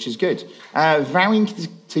Tim, which is good. Vowing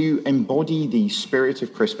to embody the spirit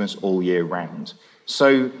of Christmas all year round.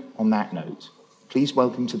 So on that note, please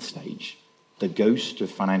welcome to the stage the ghost of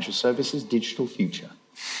financial services' digital future,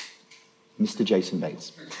 Mr. Jason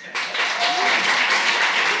Bates.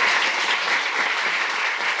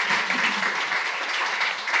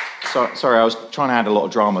 Sorry, I was trying to add a lot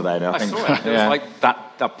of drama there. I think. Saw it. There was like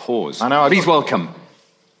that pause. I know. Please welcome.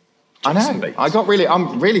 I know.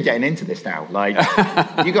 I'm really getting into this now. Like,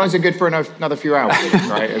 you guys are good for another few hours,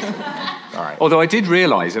 right? All right. Although I did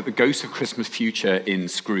realise that the ghost of Christmas future in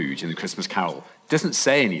Scrooge, in the Christmas Carol, doesn't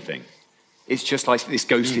say anything. It's just like this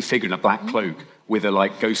ghostly figure in a black cloak with a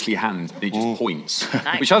like ghostly hand, and he just points,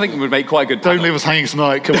 which I think would make quite a good. Don't leave us hanging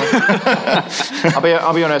tonight. Come on.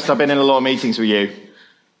 I'll be honest. I've been in a lot of meetings with you.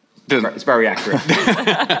 It's very accurate.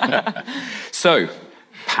 So,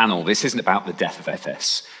 panel, this isn't about the death of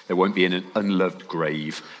FS. There won't be an unloved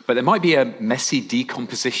grave, but there might be a messy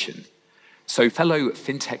decomposition. So, fellow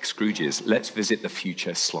fintech Scrooges, let's visit the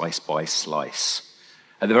future slice by slice.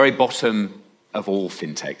 At the very bottom of all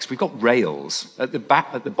fintechs, we've got rails. At the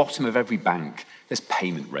bottom of every bank, there's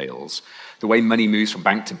payment rails. The way money moves from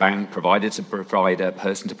bank to bank, provider to provider,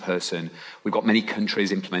 person to person. We've got many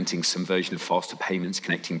countries implementing some version of faster payments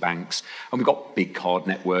connecting banks. And we've got big card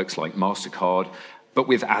networks like MasterCard. But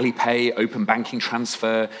with Alipay, open banking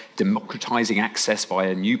transfer, democratizing access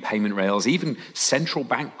via new payment rails, even central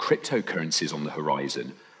bank cryptocurrencies on the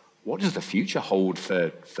horizon. What does the future hold for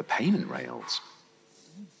payment rails?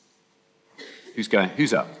 Who's going?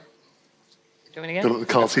 Who's up? Do you want me to go? The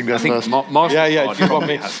card team goes I think first. MasterCard If you want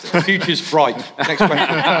me. The future's bright. Next question.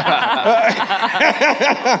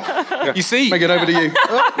 You see, Make it over to you.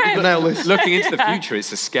 The nail list. looking into the future,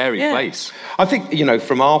 it's a scary place. I think,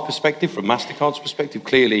 from our perspective, from MasterCard's perspective,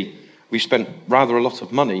 clearly we've spent rather a lot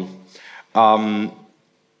of money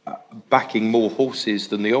backing more horses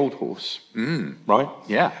than the old horse, right?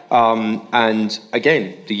 Yeah. And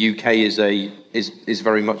again, the UK is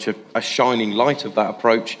very much a shining light of that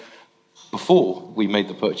approach. Before we made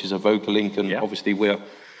the purchase of Vocalink, and obviously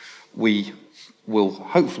we will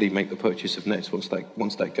hopefully make the purchase of Nets once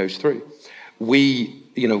that goes through.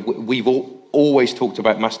 We've always talked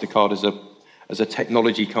about MasterCard as a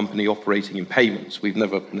technology company operating in payments. We've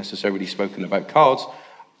never necessarily spoken about cards.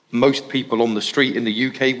 Most people on the street in the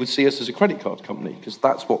UK would see us as a credit card company because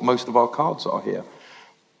that's what most of our cards are here.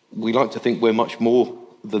 We like to think we're much more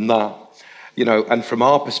than that, and from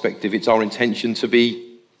our perspective, it's our intention to be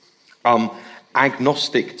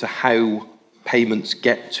agnostic to how payments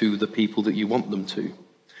get to the people that you want them to.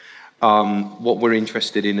 What we're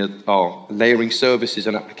interested in are layering services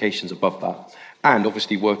and applications above that, and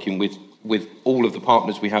obviously working with all of the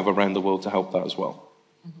partners we have around the world to help that as well.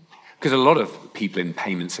 Because a lot of people in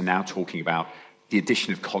payments are now talking about the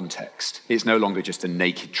addition of context. It's no longer just a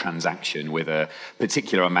naked transaction with a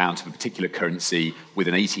particular amount of a particular currency with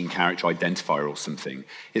an 18-character identifier or something.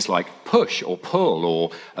 It's like push or pull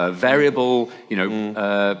or variable,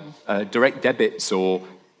 direct debits or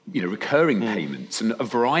recurring payments and a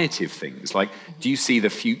variety of things. Like, do you see the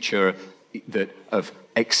future of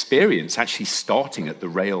experience actually starting at the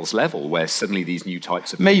Rails level, where suddenly these new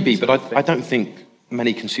types of maybe, but I don't think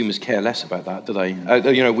many consumers care less about that, do they?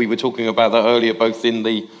 We were talking about that earlier, both in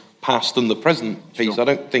the past and the present piece. Sure. I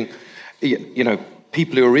don't think,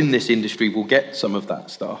 people who are in this industry will get some of that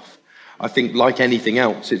stuff. I think, like anything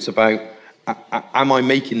else, it's about, am I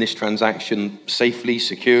making this transaction safely,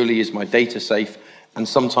 securely? Is my data safe? And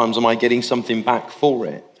sometimes, am I getting something back for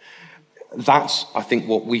it? That's, I think,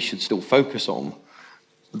 what we should still focus on.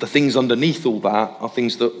 The things underneath all that are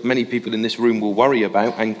things that many people in this room will worry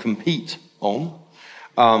about and compete on.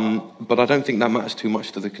 But I don't think that matters too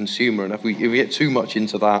much to the consumer. And if we get too much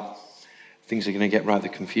into that, things are going to get rather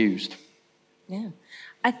confused. Yeah.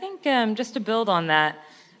 I think just to build on that,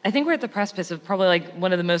 I think we're at the precipice of probably like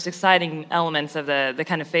one of the most exciting elements of the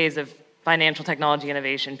kind of phase of financial technology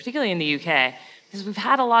innovation, particularly in the UK, because we've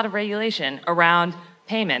had a lot of regulation around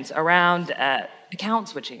payments, around account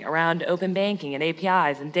switching, around open banking and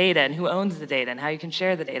APIs and data and who owns the data and how you can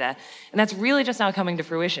share the data. And that's really just now coming to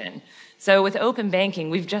fruition. So with open banking,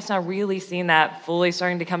 we've just now really seen that fully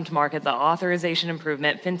starting to come to market, the authorization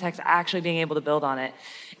improvement, fintechs actually being able to build on it.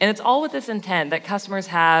 And it's all with this intent that customers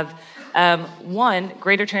have, one,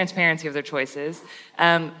 greater transparency of their choices.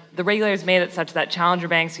 The regulators made it such that challenger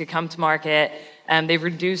banks could come to market. They've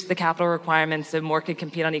reduced the capital requirements so more could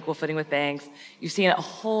compete on equal footing with banks. You've seen a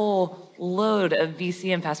whole load of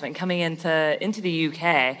VC investment coming into the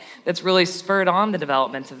UK that's really spurred on the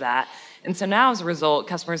development of that. And so now, as a result,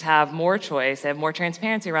 customers have more choice, they have more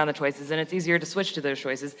transparency around the choices, and it's easier to switch to those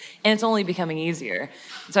choices, and it's only becoming easier.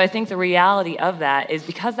 So I think the reality of that is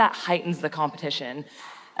because that heightens the competition.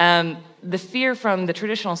 The fear from the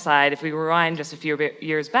traditional side, if we rewind just a few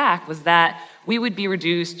years back, was that we would be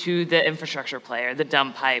reduced to the infrastructure player, the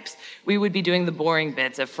dumb pipes. We would be doing the boring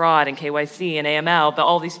bits of fraud and KYC and AML, but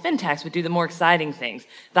all these fintechs would do the more exciting things,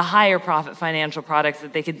 the higher profit financial products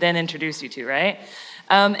that they could then introduce you to, right?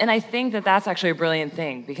 And I think that that's actually a brilliant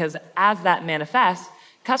thing, because as that manifests,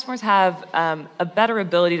 customers have a better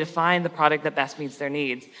ability to find the product that best meets their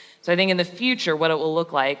needs. So I think in the future, what it will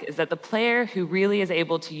look like is that the player who really is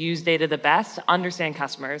able to use data the best to understand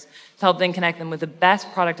customers, to help then connect them with the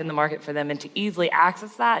best product in the market for them and to easily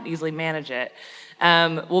access that, easily manage it,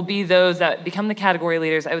 will be those that become the category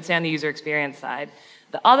leaders, I would say, on the user experience side.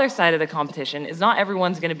 The other side of the competition is not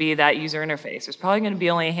everyone's going to be that user interface. There's probably going to be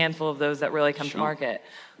only a handful of those that really come to market.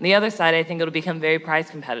 On the other side, I think it'll become very price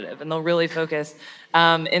competitive, and they'll really focus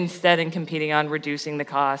instead in competing on reducing the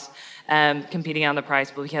cost, competing on the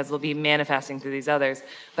price, because they'll be manifesting through these others.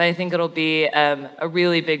 But I think it'll be a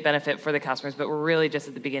really big benefit for the customers, but we're really just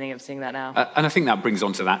at the beginning of seeing that now. And I think that brings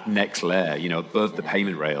on to that next layer, above the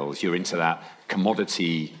payment rails, you're into that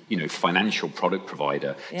commodity, financial product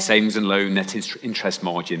provider, savings and loan, net interest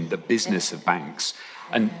margin, the business of banks.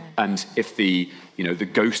 And if the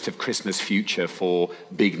ghost of Christmas future for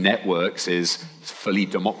big networks is fully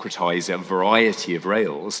democratize a variety of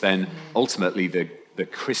rails, then ultimately the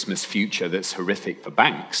Christmas future that's horrific for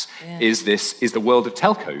banks is the world of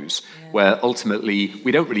telcos, where ultimately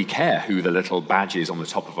we don't really care who the little badge is on the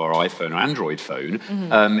top of our iPhone or Android phone.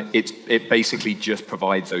 It basically just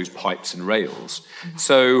provides those pipes and rails.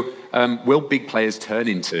 So will big players turn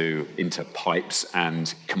into pipes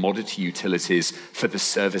and commodity utilities for the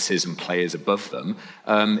services and players above them?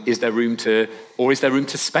 Is there room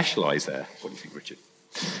to specialize there? What do you think, Richard?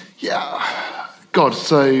 Yeah, God,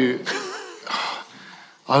 so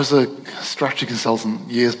I was a strategy consultant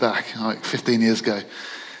years back, like 15 years ago.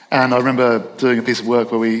 And I remember doing a piece of work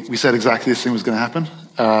where we said exactly this thing was going to happen.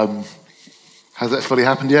 Has that fully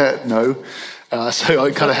happened yet? No. So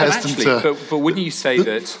I'm kind of hesitant to... But wouldn't you say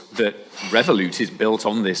that Revolut is built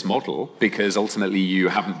on this model because ultimately you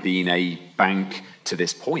haven't been a bank to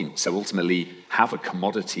this point? So ultimately have a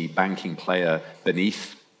commodity banking player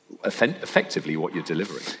beneath effectively what you're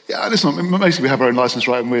delivering. Yeah, listen, mostly we have our own license,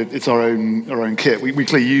 right, and it's our own kit. We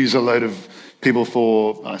clearly use a load of people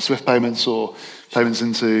for Swift payments or payments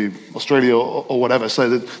into Australia or whatever. So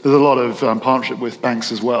there's a lot of partnership with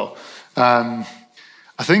banks as well. I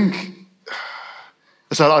think.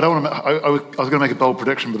 So I don't want to. I was going to make a bold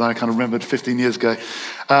prediction, but then I kind of remembered 15 years ago.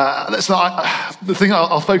 The thing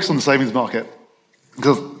I'll focus on the savings market,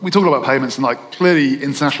 because we talk about payments and clearly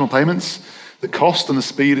international payments. The cost and the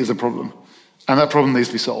speed is a problem. And that problem needs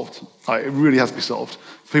to be solved. Like, it really has to be solved.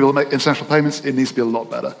 For people that make international payments, it needs to be a lot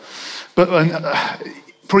better. But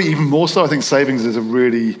probably even more so, I think savings is a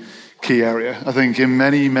really key area. I think in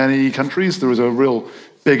many, many countries, there is a real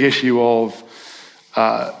big issue of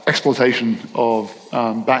exploitation of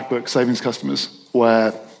backbook savings customers,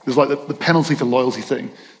 where there's like the penalty for loyalty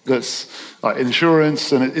thing that's like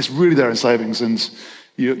insurance, and it's really there in savings. And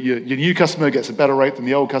your new customer gets a better rate than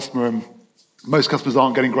the old customer, and most customers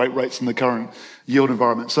aren't getting great rates in the current yield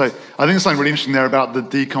environment. So I think there's something really interesting there about the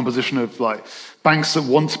decomposition of like banks that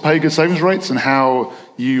want to pay good savings rates and how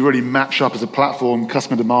you really match up as a platform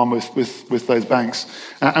customer demand with those banks,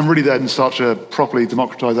 and really then start to properly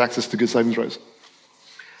democratize access to good savings rates.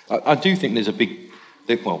 I do think there's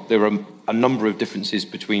there are a number of differences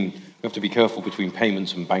between, we have to be careful between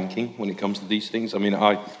payments and banking when it comes to these things. I mean,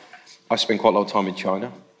 I spend quite a lot of time in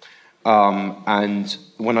China. And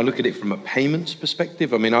when I look at it from a payments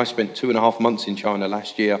perspective, I mean, I spent 2.5 months in China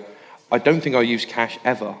last year. I don't think I used cash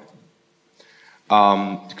ever,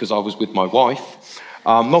 because I was with my wife.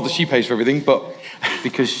 Not that she pays for everything, but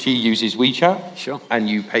because she uses WeChat. Sure. And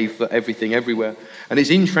you pay for everything everywhere. And it's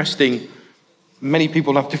interesting, many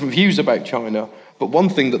people have different views about China, but one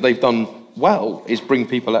thing that they've done well is bring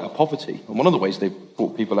people out of poverty. And one of the ways they've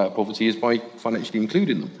brought people out of poverty is by financially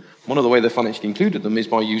including them. One of the ways they financially included them is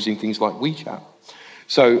by using things like WeChat.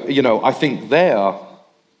 So, I think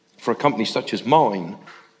for a company such as mine,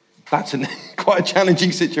 that's quite a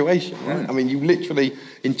challenging situation, right? I mean, you literally,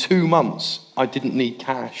 in 2 months, I didn't need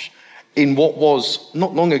cash in what was,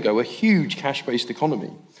 not long ago, a huge cash-based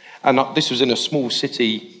economy. And this was in a small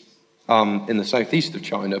city in the southeast of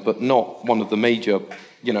China, but not one of the major,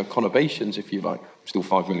 conurbations, if you like. Still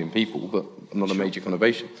 5 million people, but not a major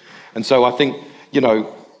conurbation. And so I think,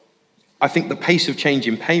 I think the pace of change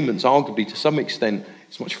in payments, arguably to some extent,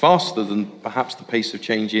 is much faster than perhaps the pace of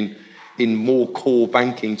change in more core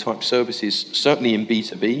banking type services, certainly in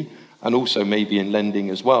B2B, and also maybe in lending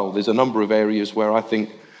as well. There's a number of areas where I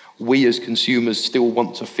think we as consumers still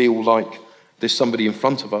want to feel like there's somebody in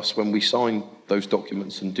front of us when we sign those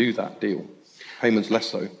documents and do that deal. Payments less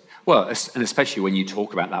so. Well, and especially when you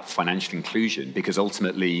talk about that financial inclusion, because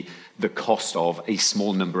ultimately the cost of a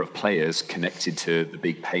small number of players connected to the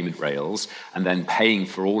big payment rails and then paying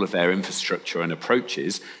for all of their infrastructure and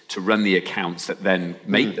approaches to run the accounts that then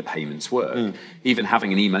make the payments work. Even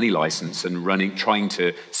having an e-money license and trying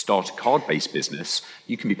to start a card-based business,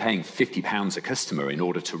 you can be paying £50 a customer in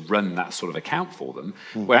order to run that sort of account for them.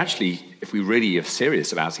 Where actually, if we really are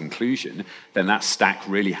serious about inclusion, then that stack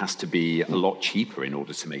really has to be a lot cheaper in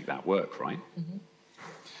order to make that work, right? Mm-hmm.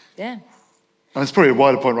 Yeah. And it's probably a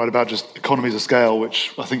wider point, right, about just economies of scale,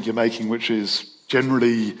 which I think you're making, which is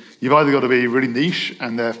generally, you've either got to be really niche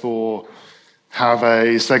and therefore have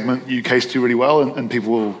a segment you cater to really well, and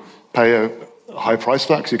people will pay a high price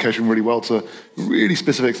for that because you're catering really well to a really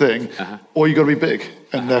specific thing, or you've got to be big,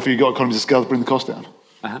 and therefore you've got economies of scale to bring the cost down.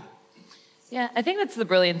 Yeah, I think that's the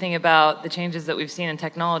brilliant thing about the changes that we've seen in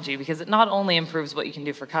technology, because it not only improves what you can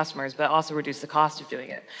do for customers, but also reduces the cost of doing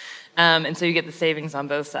it. And so you get the savings on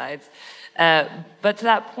both sides. But to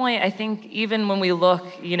that point, I think even when we look,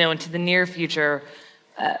 into the near future,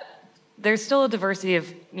 there's still a diversity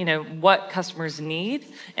of, what customers need.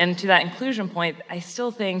 And to that inclusion point, I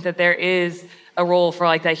still think that there is a role for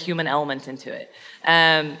like that human element into it.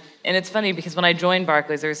 And it's funny because when I joined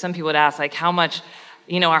Barclays, there were some people would ask like how much,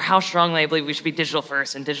 or how strongly I believe we should be digital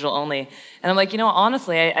first and digital only. And I'm like,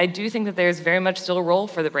 honestly, I do think that there's very much still a role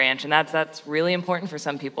for the branch, and that's really important for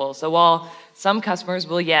some people. So while some customers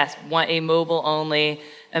will, yes, want a mobile-only,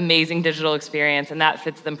 amazing digital experience, and that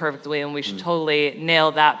fits them perfectly, and we should totally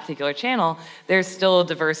nail that particular channel, there's still a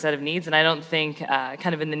diverse set of needs, and I don't think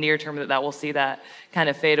kind of in the near term that we'll see that kind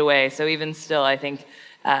of fade away. So even still, I think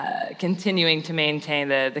continuing to maintain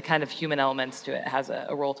the kind of human elements to it has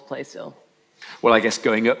a role to play still. Well, I guess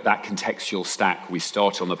going up that contextual stack, we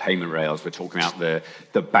start on the payment rails, we're talking about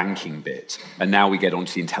the banking bit, and now we get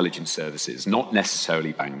onto the intelligence services, not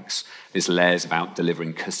necessarily banks. There's layers about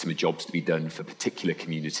delivering customer jobs to be done for particular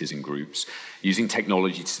communities and groups, using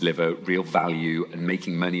technology to deliver real value and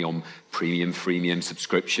making money on premium, freemium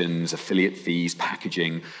subscriptions, affiliate fees,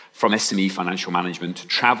 packaging, from SME financial management to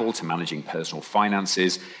travel to managing personal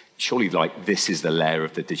finances. Surely, this is the layer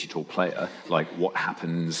of the digital player. What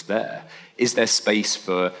happens there? Is there space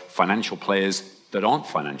for financial players that aren't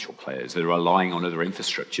financial players, that are relying on other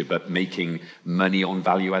infrastructure but making money on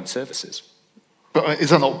value-add services? But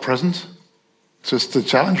is that not present? Just the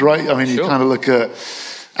challenge, right? I mean, you kind of look at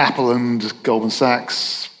Apple and Goldman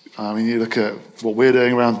Sachs. I mean, you look at what we're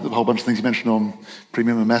doing around a whole bunch of things you mentioned on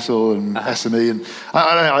premium and metal and SME. And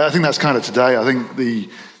I think that's kind of today. I think the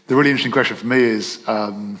the really interesting question for me is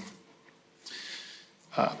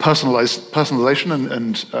personalization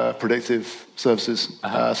and predictive services.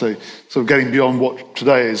 So sort of getting beyond what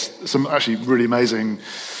today is some actually really amazing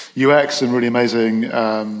UX and really amazing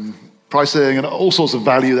pricing and all sorts of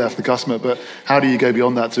value there for the customer. But how do you go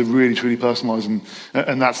beyond that to really truly personalize?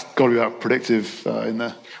 And that's got to be about predictive in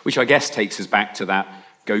there. Which I guess takes us back to that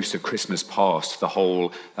ghost of Christmas past, the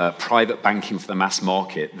whole private banking for the mass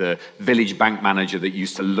market, the village bank manager that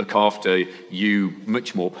used to look after you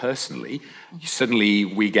much more personally. Suddenly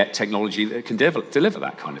we get technology that can deliver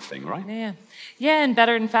that kind of thing, right? Yeah, and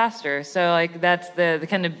better and faster. So like that's the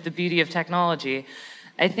kind of the beauty of technology.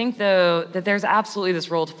 I think, though, that there's absolutely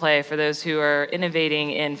this role to play for those who are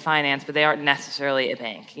innovating in finance, but they aren't necessarily a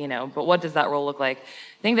bank, But what does that role look like?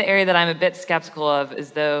 I think the area that I'm a bit skeptical of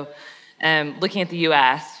is, though, looking at the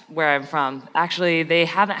U.S., where I'm from, actually, they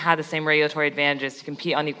haven't had the same regulatory advantages to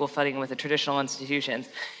compete on equal footing with the traditional institutions.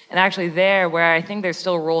 And actually there, where I think there's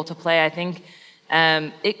still a role to play, I think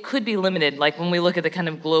it could be limited, like when we look at the kind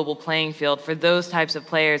of global playing field for those types of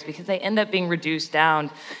players, because they end up being reduced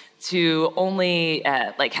down to only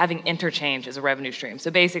like having interchange as a revenue stream.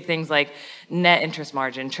 So basic things like net interest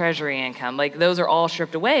margin, treasury income, like those are all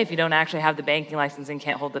stripped away if you don't actually have the banking license and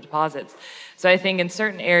can't hold the deposits. So I think in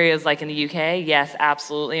certain areas like in the UK, yes,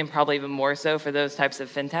 absolutely, and probably even more so for those types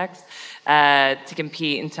of fintechs to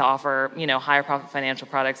compete and to offer, higher profit financial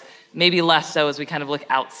products, maybe less so as we kind of look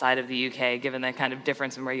outside of the UK, given that kind of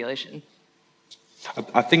difference in regulation.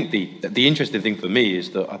 I think the interesting thing for me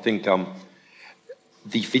is that I think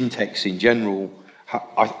the fintechs in general,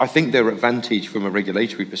 I think their advantage from a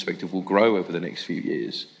regulatory perspective will grow over the next few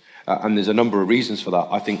years. And there's a number of reasons for that.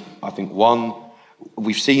 I think one,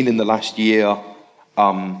 we've seen in the last year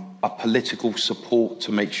a political support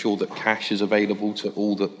to make sure that cash is available to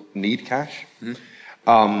all that need cash.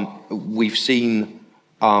 We've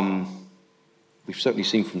certainly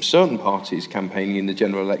seen from certain parties campaigning in the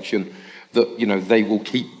general election that, they will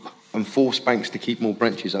force banks to keep more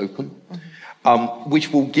branches open.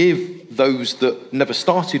 Which will give those that never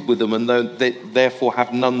started with them and they therefore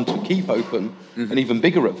have none to keep open an even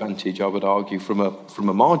bigger advantage, I would argue, from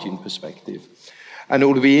a margin perspective. And it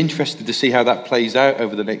will be interesting to see how that plays out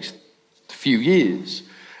over the next few years.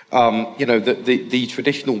 The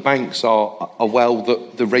traditional banks are a well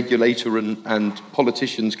that the regulator and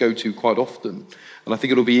politicians go to quite often. And I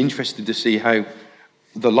think it'll be interesting to see how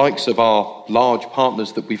the likes of our large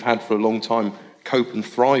partners that we've had for a long time cope and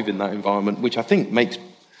thrive in that environment, which I think makes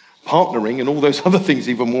partnering and all those other things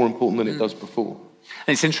even more important than it does before.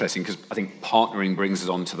 And it's interesting because I think partnering brings us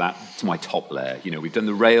on to my top layer. We've done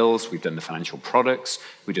the rails, we've done the financial products,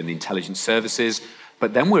 we've done the intelligence services,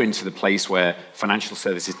 but then we're into the place where financial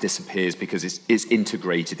services disappears because it's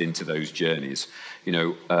integrated into those journeys.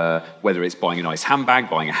 Whether it's buying a nice handbag,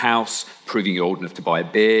 buying a house, proving you're old enough to buy a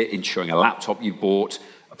beer, insuring a laptop you bought,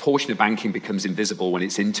 a portion of banking becomes invisible when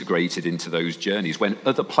it's integrated into those journeys. When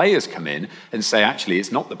other players come in and say, actually, it's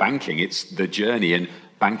not the banking, it's the journey, and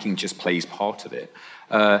banking just plays part of it.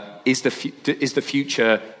 Is the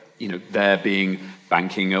future, there being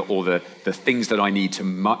banking or the things that I need to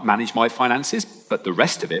manage my finances, but the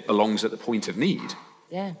rest of it belongs at the point of need?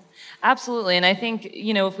 Yeah, absolutely. And I think,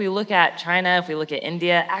 if we look at China, if we look at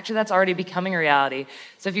India, actually that's already becoming a reality.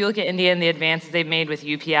 So if you look at India and the advances they've made with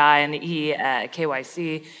UPI and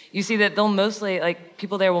KYC, you see that they'll mostly,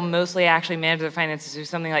 people there will mostly actually manage their finances through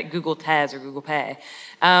something like Google Tez or Google Pay,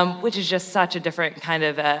 which is just such a different kind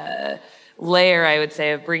of layer, I would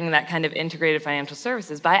say, of bringing that kind of integrated financial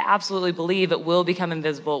services. But I absolutely believe it will become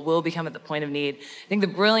invisible, it will become at the point of need. I think the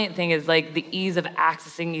brilliant thing is the ease of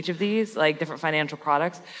accessing each of these, different financial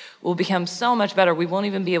products, will become so much better. We won't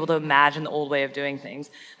even be able to imagine the old way of doing things.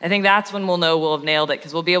 I think that's when we'll know we'll have nailed it,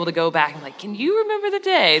 because we'll be able to go back and can you remember the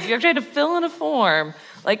days you actually had to fill in a form,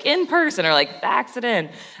 in person or fax it in,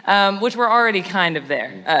 which we're already kind of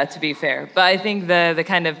there, to be fair. But I think the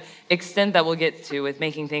kind of extent that we'll get to with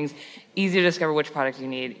making things easy to discover which product you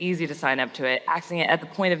need, easy to sign up to it, accessing it at the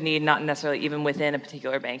point of need, not necessarily even within a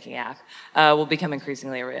particular banking app, will become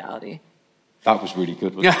increasingly a reality. That was really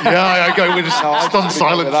good, wasn't it? Yeah, we're just stunned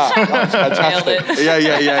silence. That was fantastic.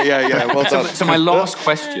 Yeah. Well done. So my last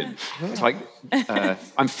question,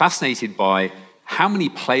 I'm fascinated by how many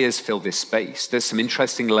players fill this space. There's some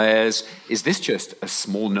interesting layers. Is this just a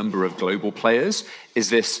small number of global players? Is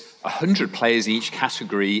this 100 players in each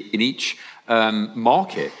category, in each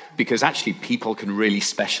market? Because actually people can really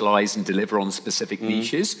specialize and deliver on specific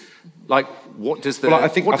niches. What does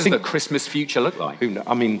the Christmas future look like?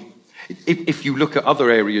 If you look at other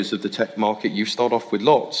areas of the tech market, you start off with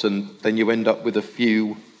lots and then you end up with a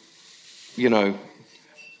few,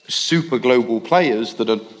 super global players that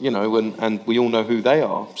are, and we all know who they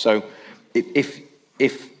are. So if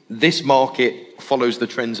this market follows the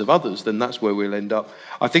trends of others, then that's where we'll end up.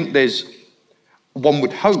 I think one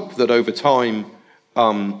would hope that over time,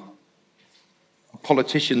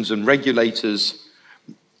 politicians and regulators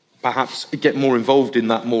perhaps get more involved in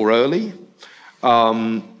that more early,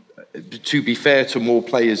 to be fair to more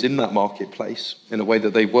players in that marketplace in a way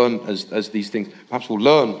that they weren't as these things. Perhaps we'll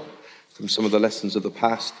learn from some of the lessons of the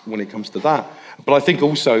past when it comes to that. But I think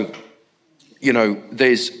also,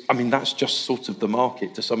 that's just sort of the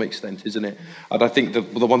market to some extent, isn't it? And I think the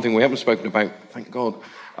one thing we haven't spoken about, thank God,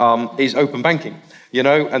 is open banking,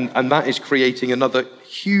 and that is creating another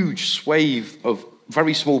huge swathe of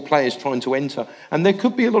very small players trying to enter. And there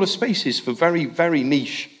could be a lot of spaces for very, very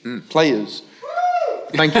niche players.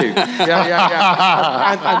 Thank you.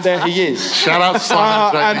 Yeah. And there he is. Shout out to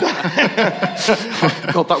Simon.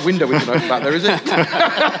 God, that window isn't open back there, is it?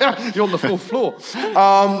 You're on the fourth floor.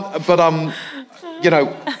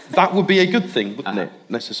 That would be a good thing, wouldn't it,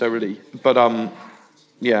 necessarily? But,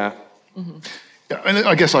 yeah. Mm-hmm. Yeah, and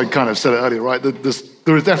I guess I kind of said it earlier, right? There is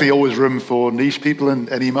definitely always room for niche people in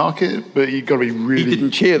any market, but you've got to be really... He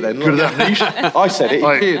didn't cheer then. Good at that niche. I said it,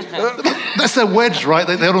 he cheered. That's their wedge, right?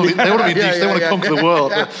 They want to be niche. They want to conquer the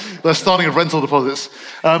world. They're starting with rental deposits.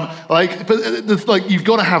 But you've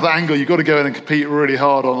got to have that angle. You've got to go in and compete really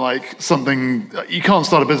hard on something. You can't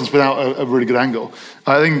start a business without a really good angle.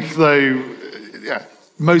 I think though,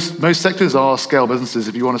 most sectors are scale businesses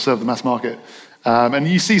if you want to serve the mass market. And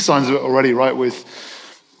you see signs of it already, right? With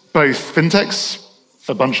both fintechs,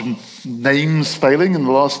 a bunch of names failing in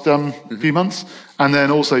the last few months, and then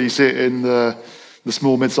also you see it in the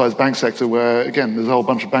small, mid-sized bank sector, where again there's a whole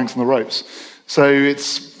bunch of banks on the ropes. So I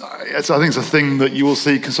think it's a thing that you will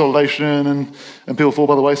see consolidation and people fall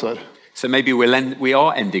by the wayside. So maybe we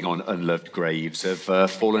are ending on unloved graves of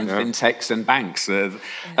fallen fintechs and banks.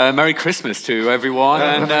 Merry Christmas to everyone,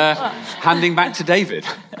 and handing back to David.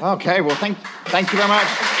 Okay, well, thank you very much.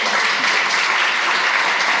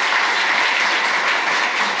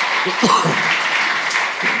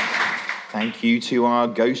 Thank you to our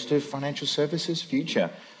ghost of financial services future.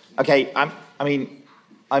 Okay,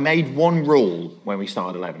 I made one rule when we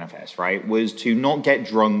started 11FS, right? Was to not get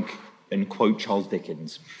drunk and quote Charles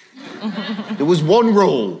Dickens. There was one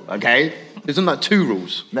rule, okay? Isn't that two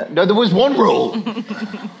rules? No, there was one rule.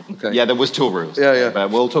 Okay. Yeah, there was two rules. Yeah.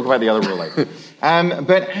 But we'll talk about the other rule later.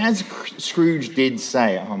 But as Scrooge did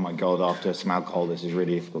say, oh my God, after some alcohol, this is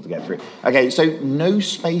really difficult to get through. Okay, so no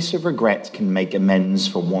space of regret can make amends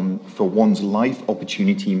for one's life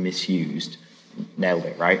opportunity misused. Nailed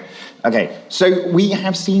it, right? Okay, so we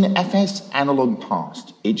have seen FS analog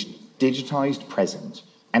past, its digitized present,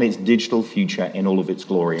 and its digital future in all of its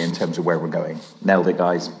glory in terms of where we're going. Nailed it,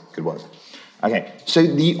 guys. Good work. Okay, so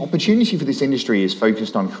the opportunity for this industry is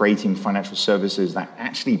focused on creating financial services that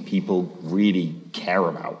actually people really care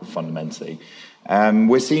about fundamentally.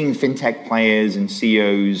 We're seeing fintech players and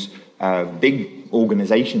CEOs, big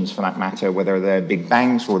organizations for that matter, whether they're big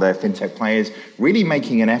banks or they're fintech players, really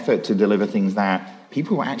making an effort to deliver things that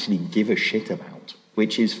people actually give a shit about,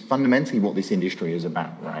 which is fundamentally what this industry is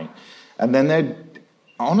about, right? And then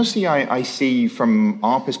honestly, I see from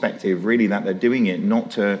our perspective, really, that they're doing it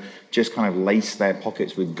not to just kind of lace their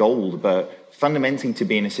pockets with gold, but fundamentally to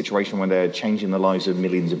be in a situation where they're changing the lives of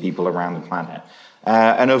millions of people around the planet.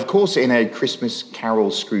 And of course, in a Christmas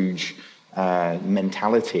Carol Scrooge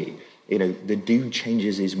mentality, the dude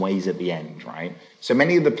changes his ways at the end, right? So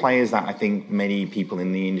many of the players that I think many people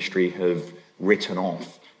in the industry have written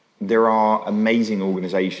off, there are amazing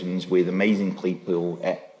organizations with amazing people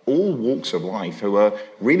at all walks of life who are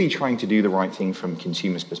really trying to do the right thing from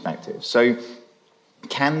consumers' perspective. So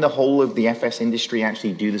can the whole of the FS industry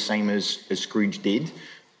actually do the same as Scrooge did?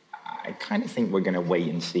 I kind of think we're going to wait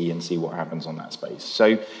and see what happens on that space.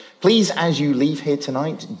 So please, as you leave here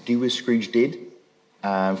tonight, do as Scrooge did.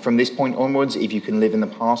 From this point onwards, if you can live in the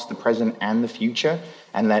past, the present, and the future,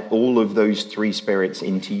 and let all of those three spirits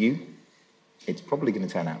into you, it's probably going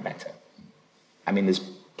to turn out better. I mean, there's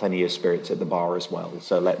plenty of spirits at the bar as well,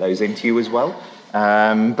 so let those into you as well.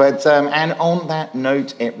 And on that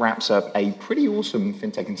note, it wraps up a pretty awesome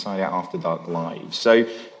FinTech Insider After Dark Live. So,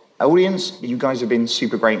 audience, you guys have been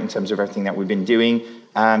super great in terms of everything that we've been doing.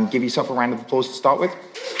 Give yourself a round of applause to start with.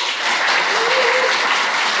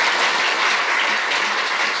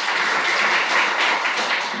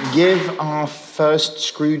 Give our first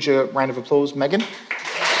Scrooge a round of applause, Megan.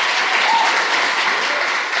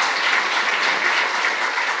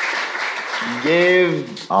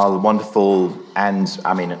 Give our wonderful, and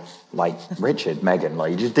Richard, Megan,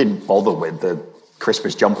 you just didn't bother with the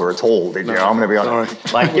Christmas jumper at all, did you? I'm going to be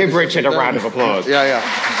honest. Like, give Richard a round of applause. Yeah.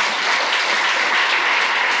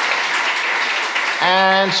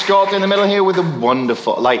 And Scott in the middle here with a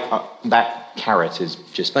wonderful, like, that carrot is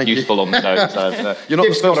just beautiful on the nose. You're not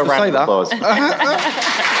give Scott a supposed to round say of that. applause.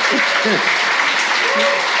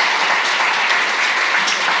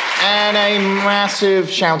 And a massive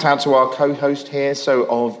shout out to our co-host here, so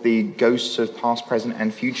of the Ghosts of Past, Present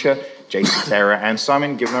and Future, Jason, Sarah and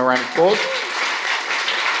Simon. Give them a round of applause.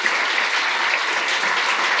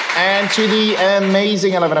 And to the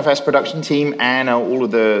amazing 11FS production team and all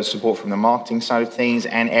of the support from the marketing side of things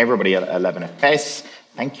and everybody at 11FS,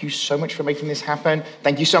 thank you so much for making this happen.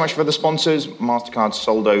 Thank you so much for the sponsors, MasterCard,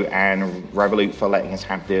 Soldo and Revolut, for letting us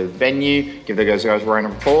have the venue. Give those guys a round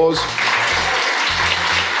of applause.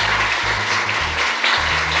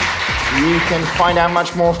 You can find out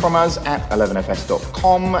much more from us at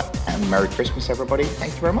 11fs.com. And Merry Christmas, everybody.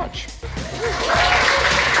 Thank you very much.